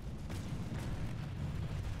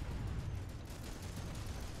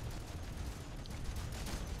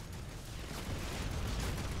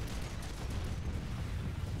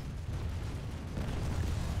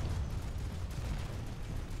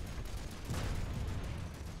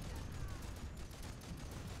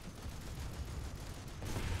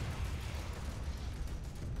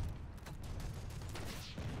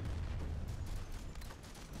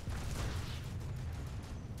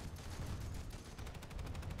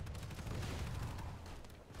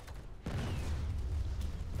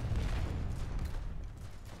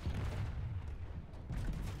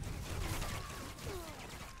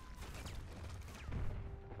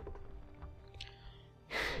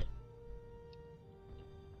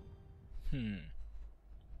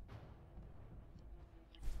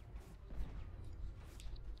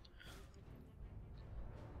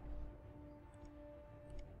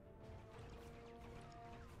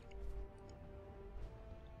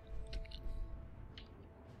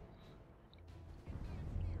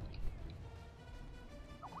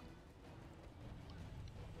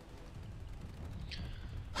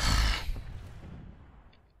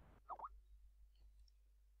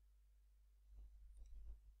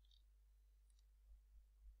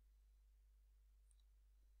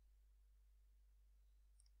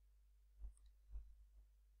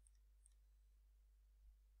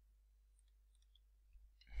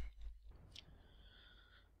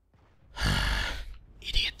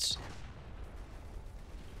 Idiots.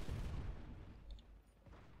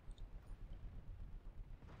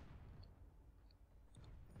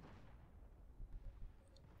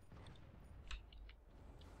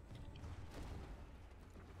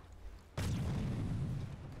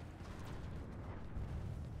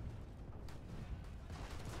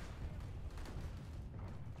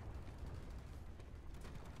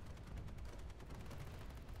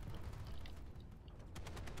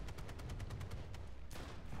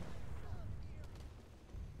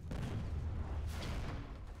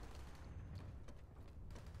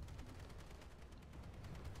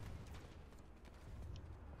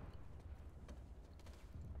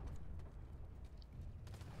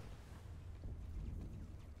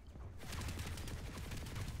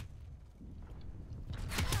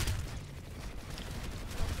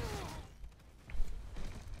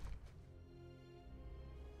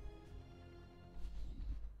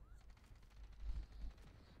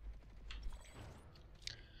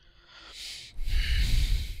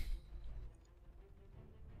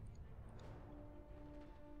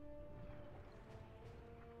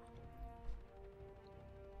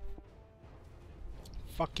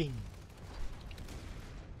 Fucking.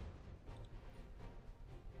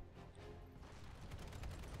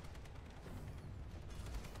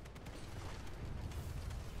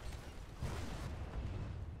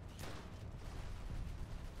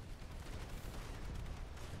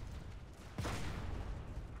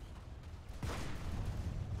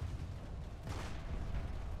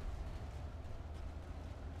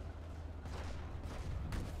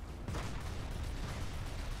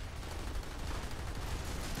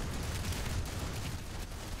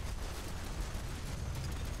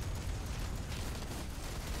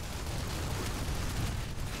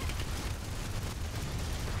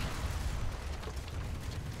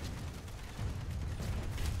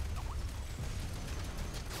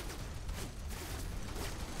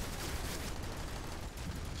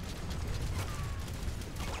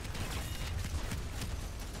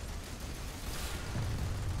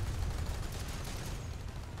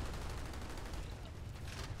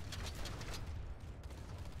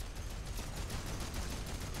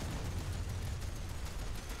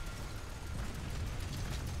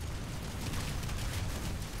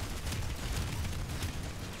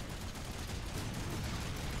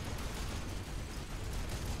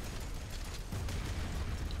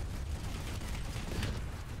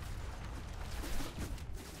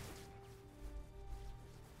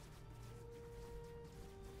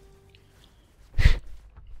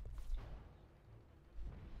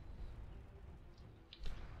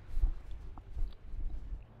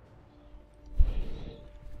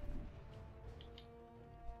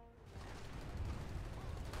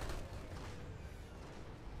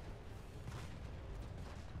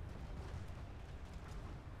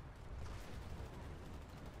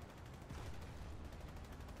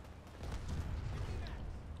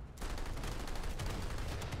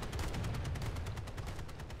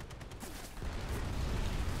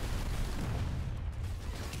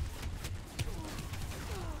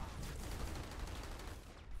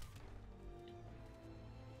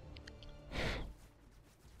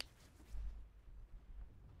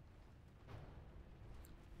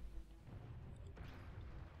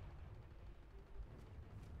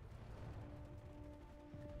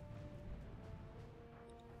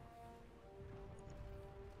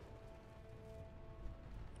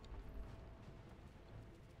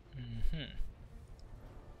 Hmm.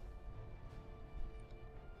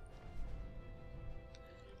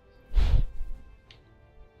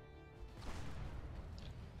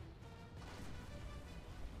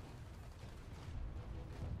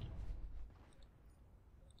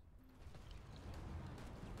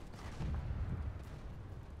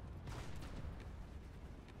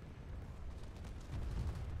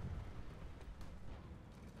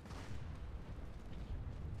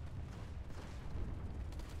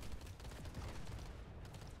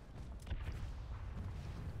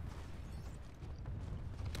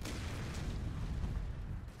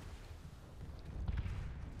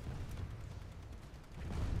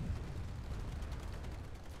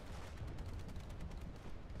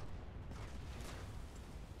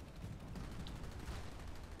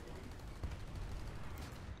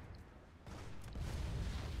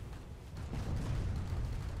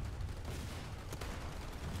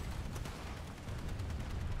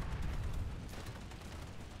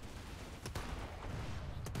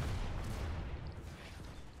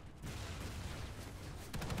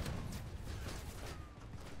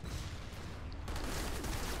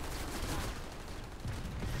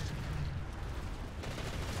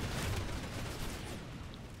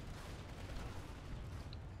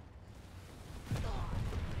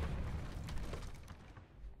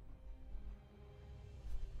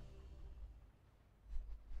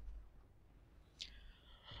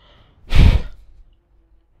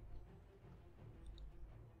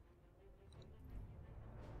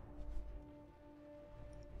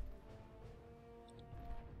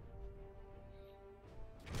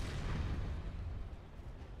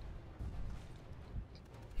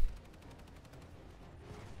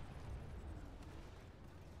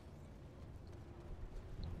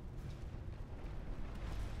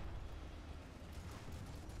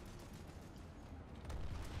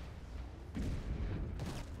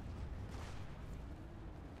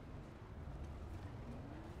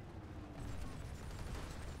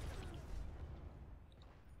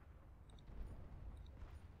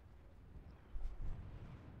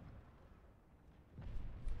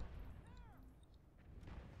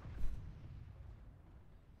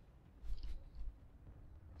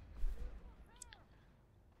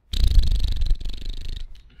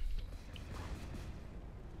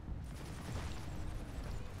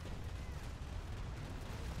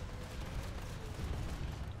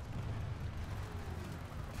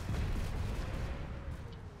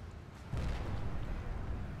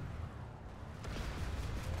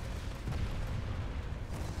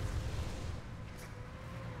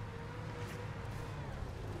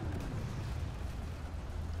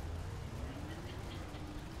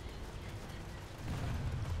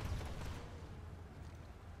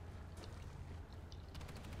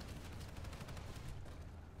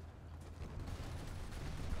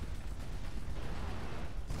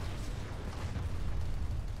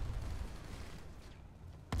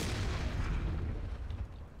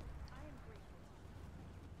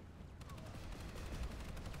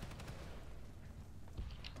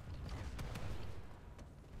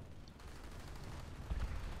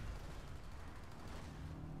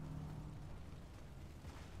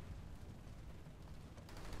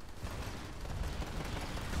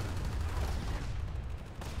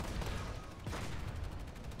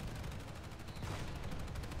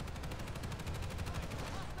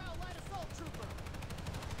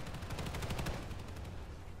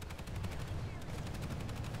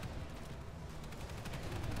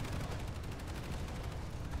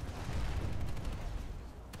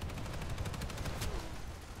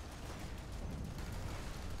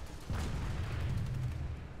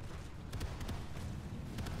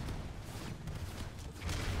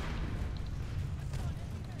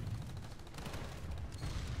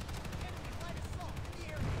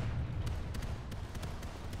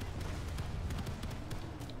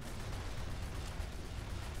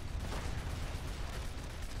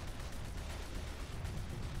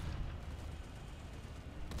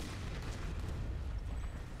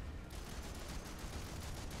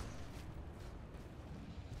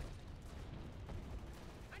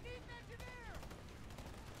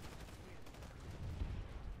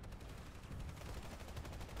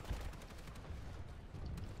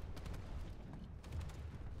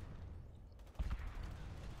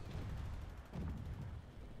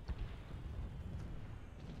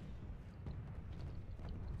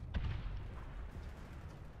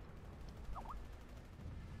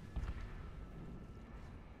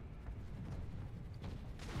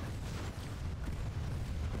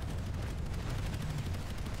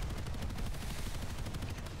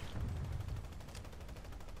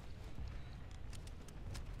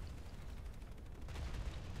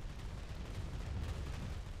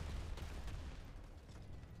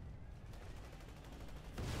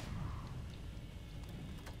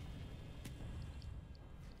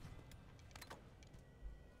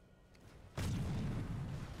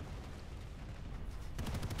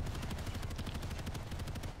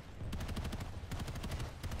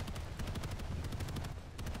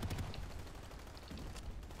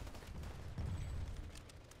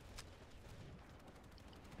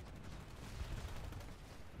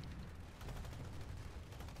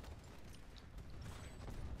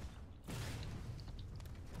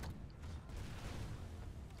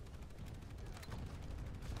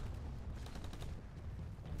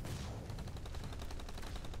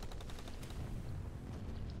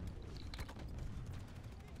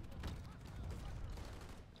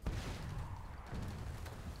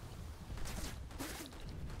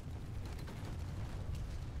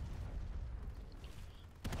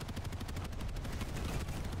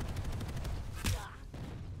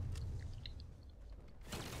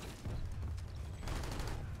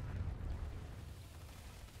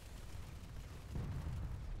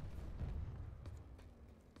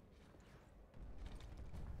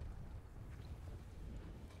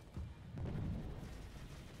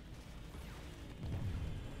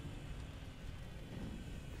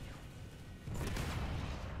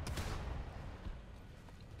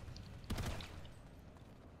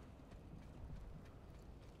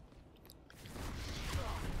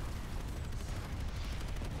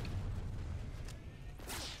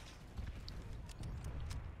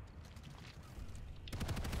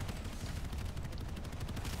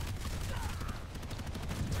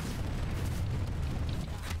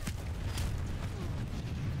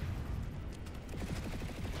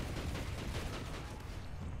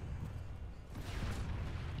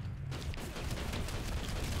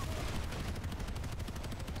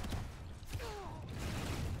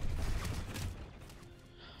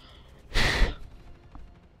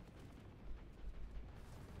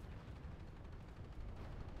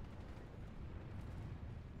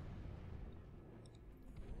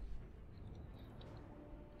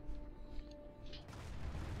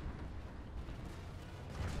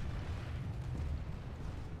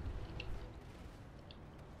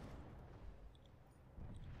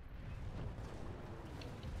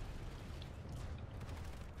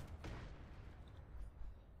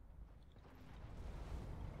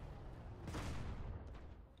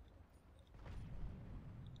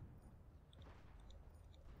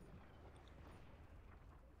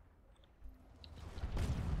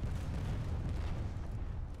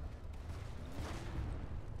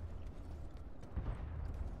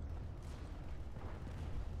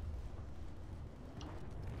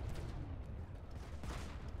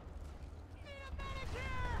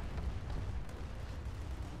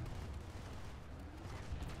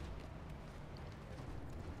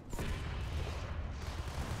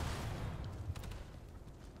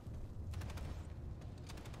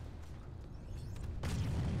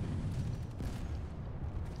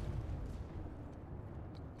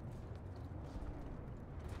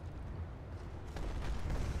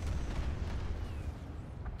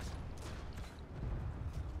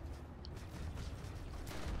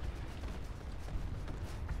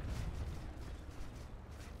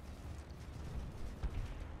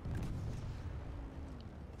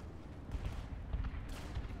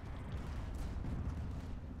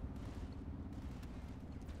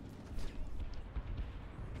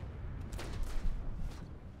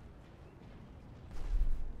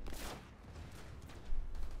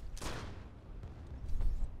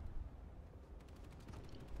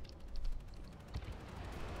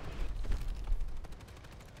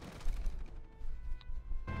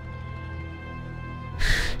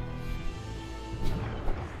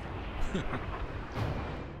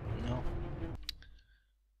 No.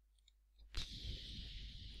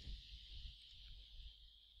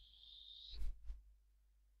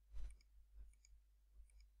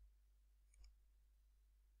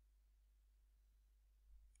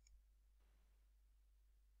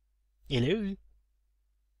 Hello?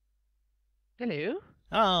 Hello?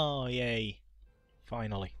 Oh, yay.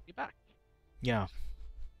 Finally. You back? Yeah.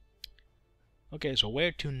 Okay, so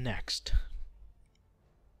where to next?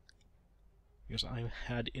 Because I've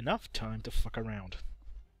had enough time to fuck around.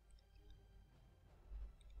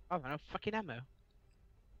 Oh, no fucking ammo.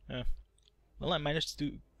 Well, I managed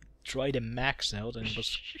to try the max out and it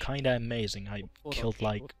was kinda amazing. I Hold on, killed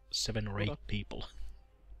like hold- 7 or hold 8 on. people.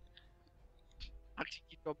 Actually,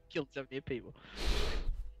 you got killed 78 people.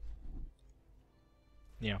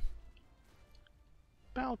 Yeah.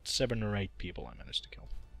 About 7 or 8 people I managed to kill.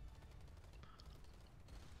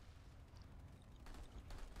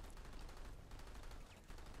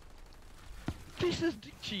 This is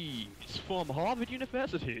the cheese from Harvard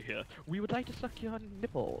University here. We would like to suck your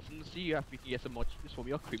nipples and see if we can get some more cheese from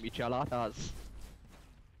your creamy chalatas.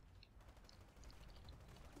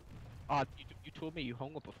 Ah, you told me you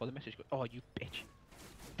hung up before the message got. Oh, you bitch.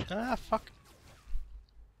 Ah, fuck.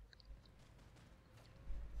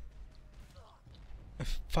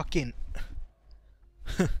 Fucking...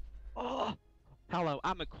 Oh! Hello,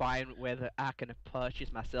 I'm inquiring whether I can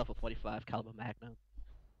purchase myself a 45 caliber Magnum.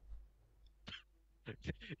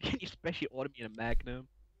 Can you specially order me a Magnum?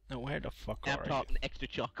 Now where the fuck And I'm are you? talking extra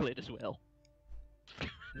chocolate as well.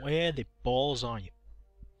 Where the balls are you?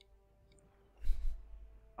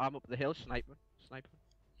 I'm up the hill sniping.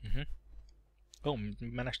 Oh,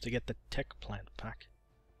 managed to get the tech plant pack.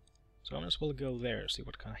 So I might as well go there, see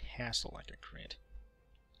what kind of hassle I can create.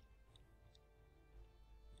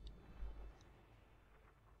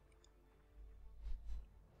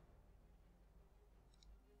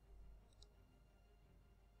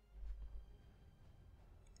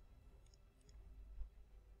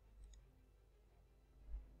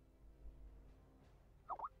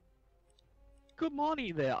 Good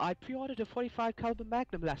morning there. I pre-ordered a 45 caliber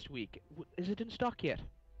Magnum last week. Is it in stock yet?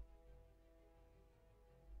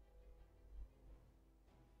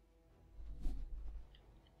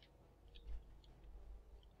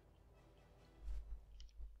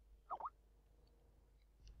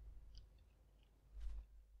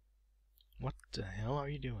 What the hell are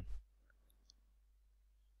you doing?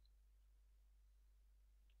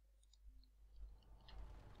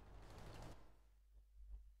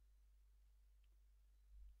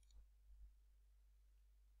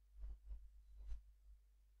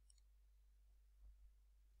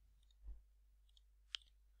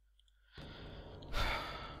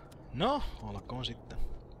 No, olkoon sitten.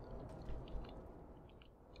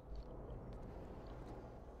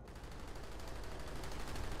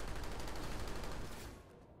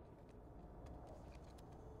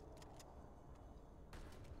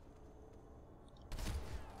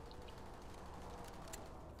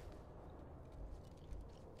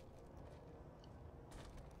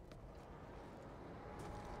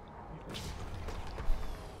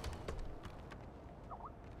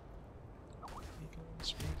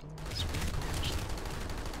 Sprinkles.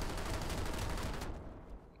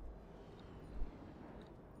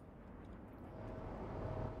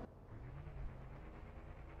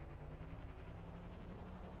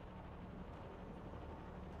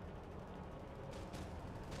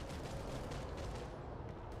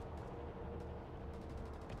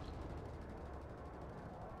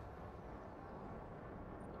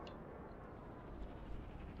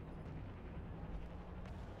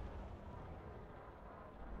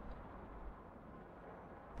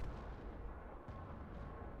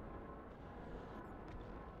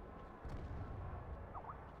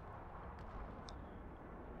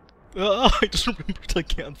 I just remembered I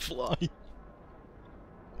can't fly.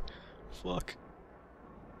 Fuck.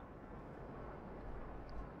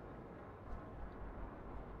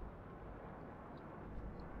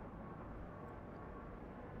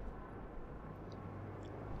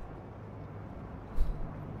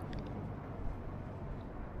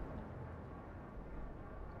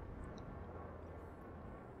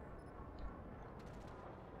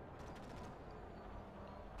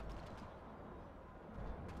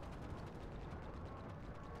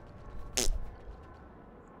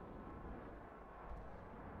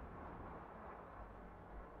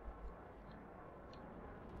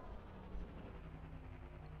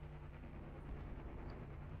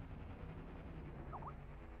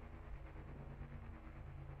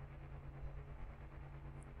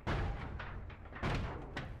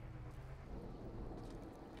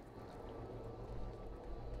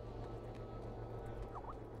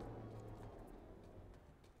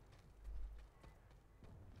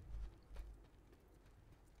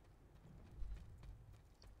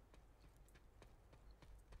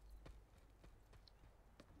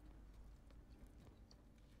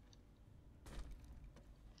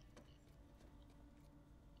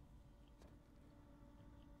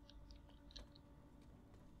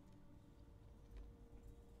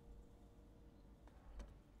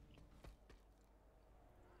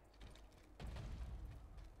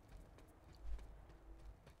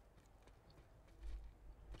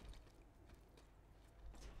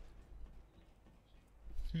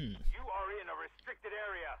 You are in a restricted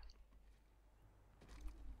area.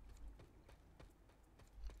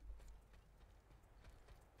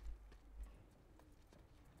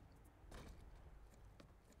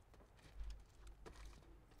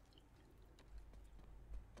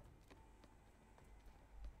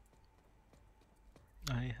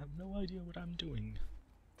 I have no idea what I'm doing.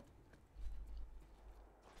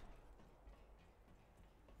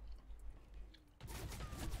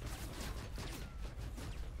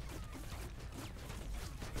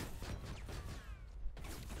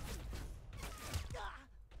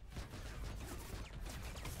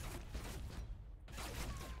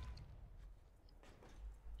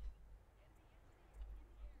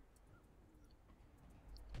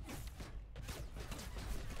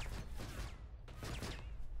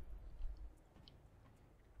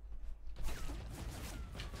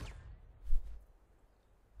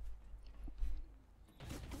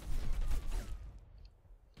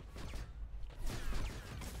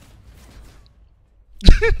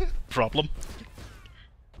 Problem.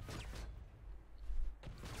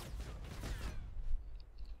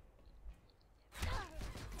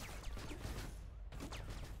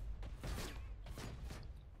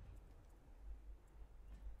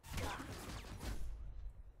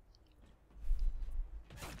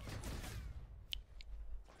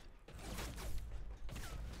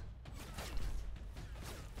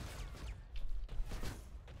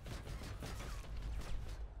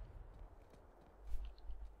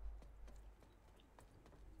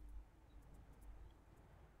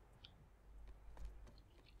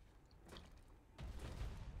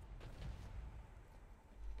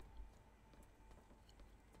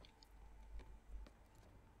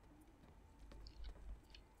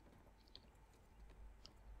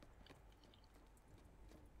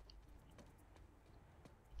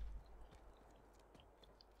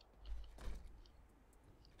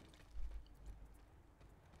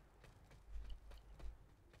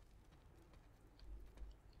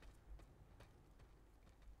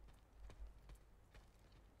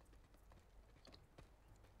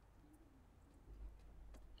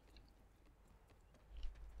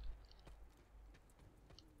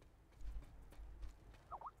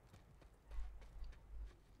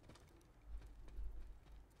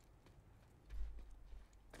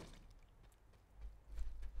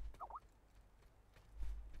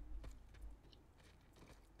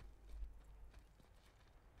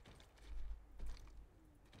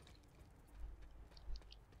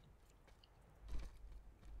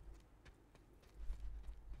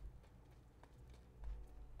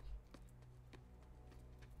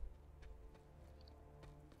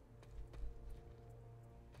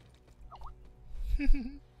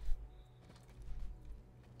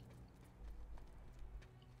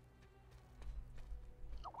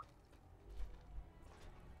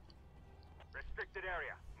 Restricted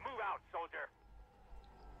area. Move out, soldier.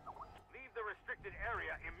 Leave the restricted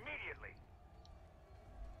area immediately.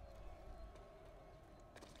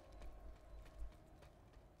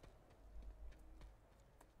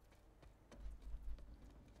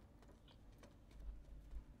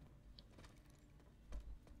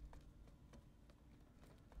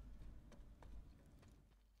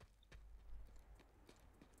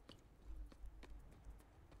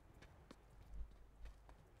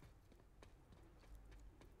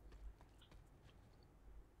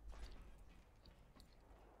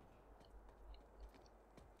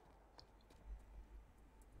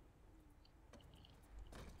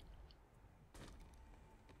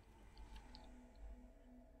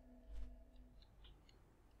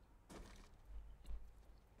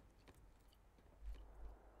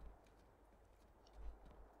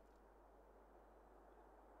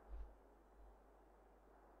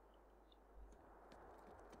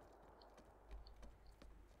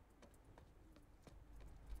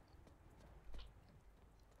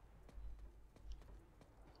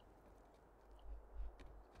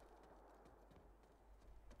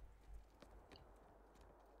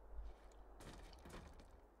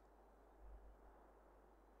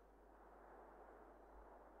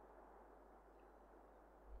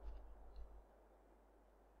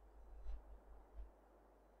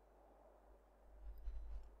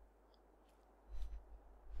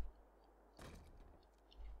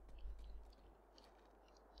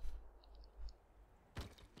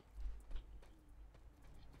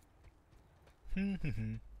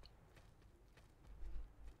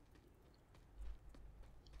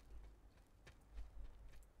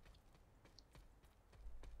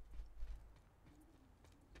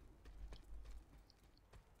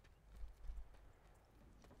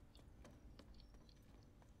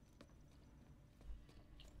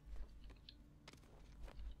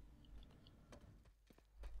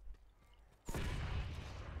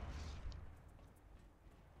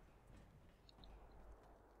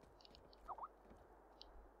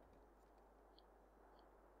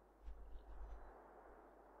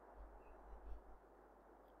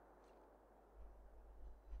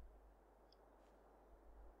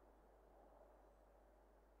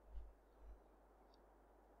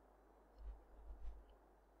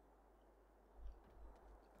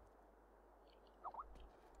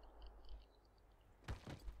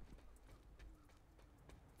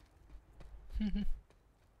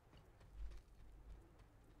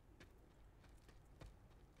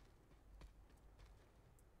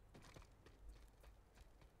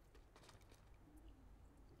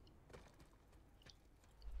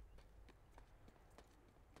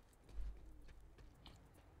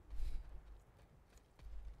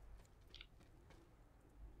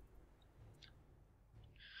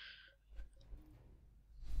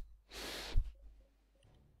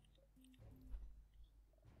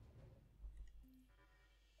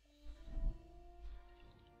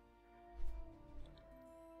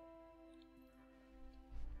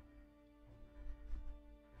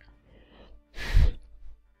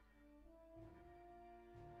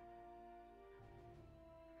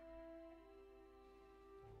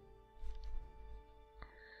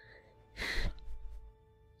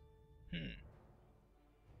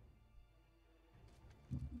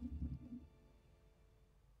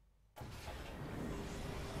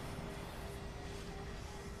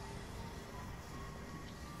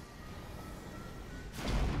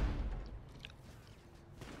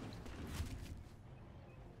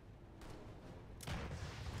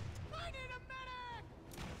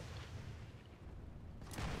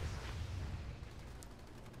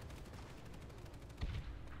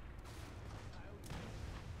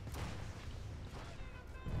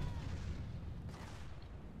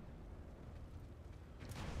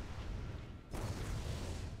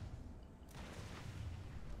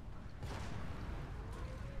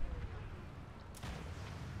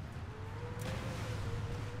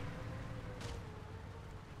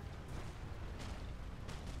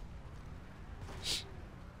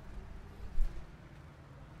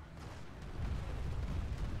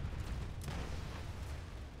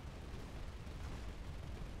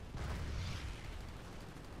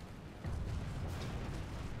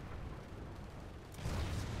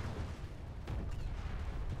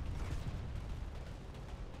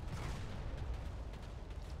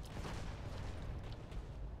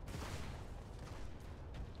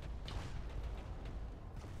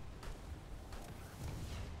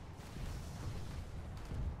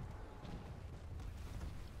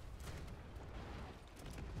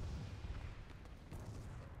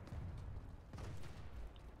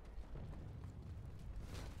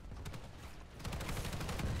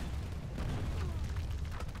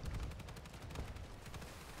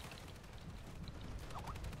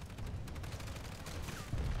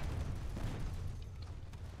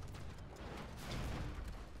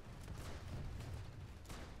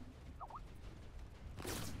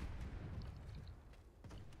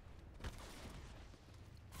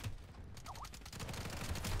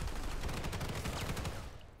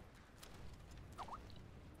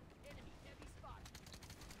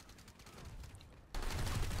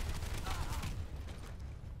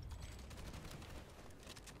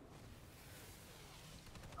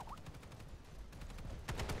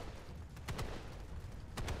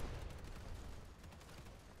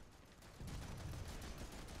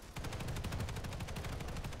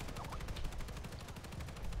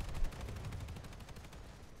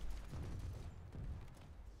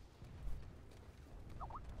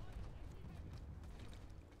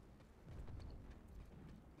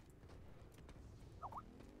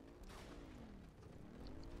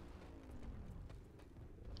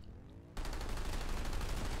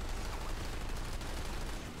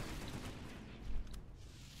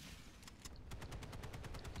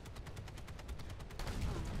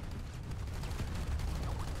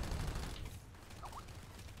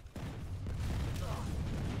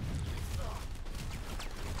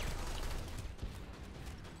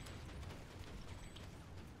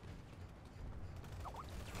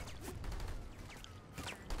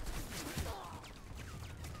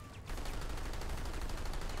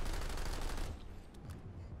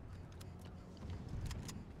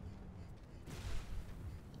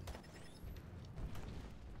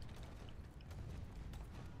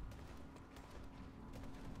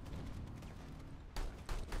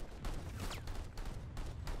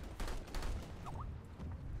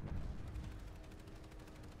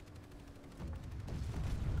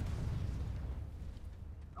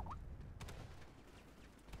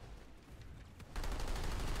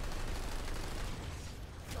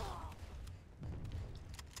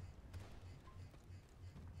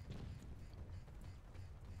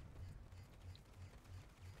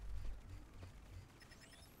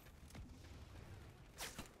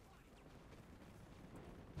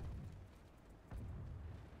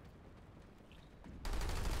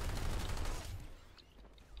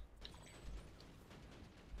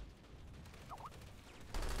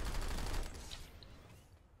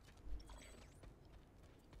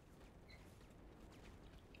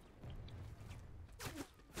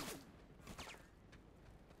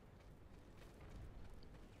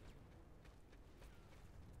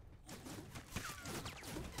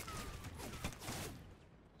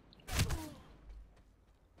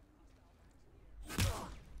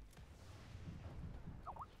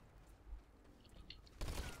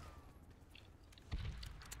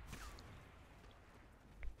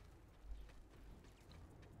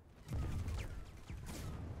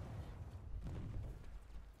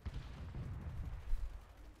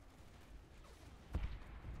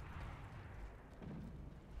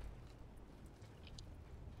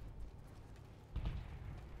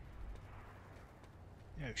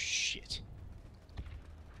 Oh shit.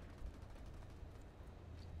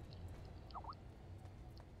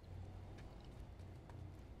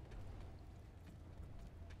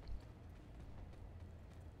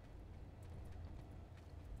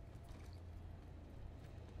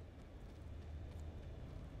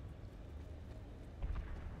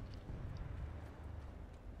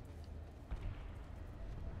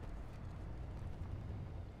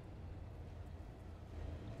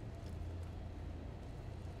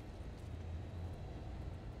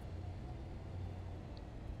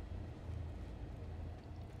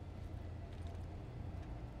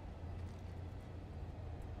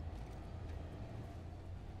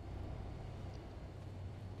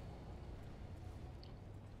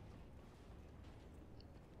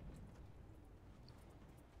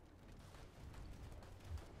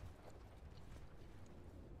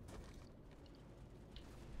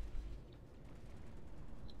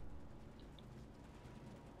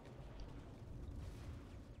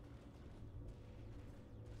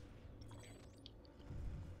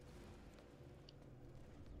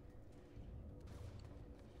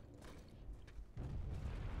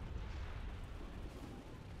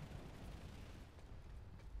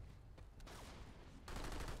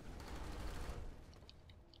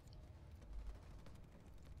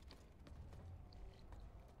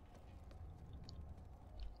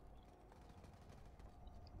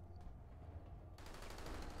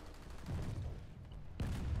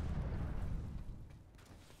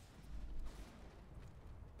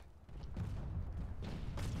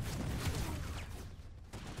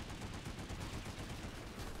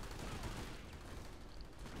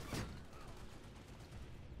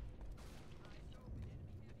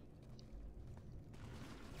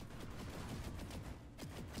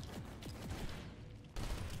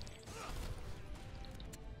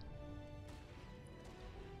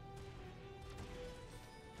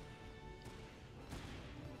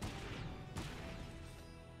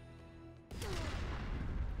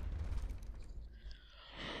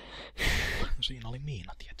 Siinä oli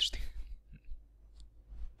miina tietysti.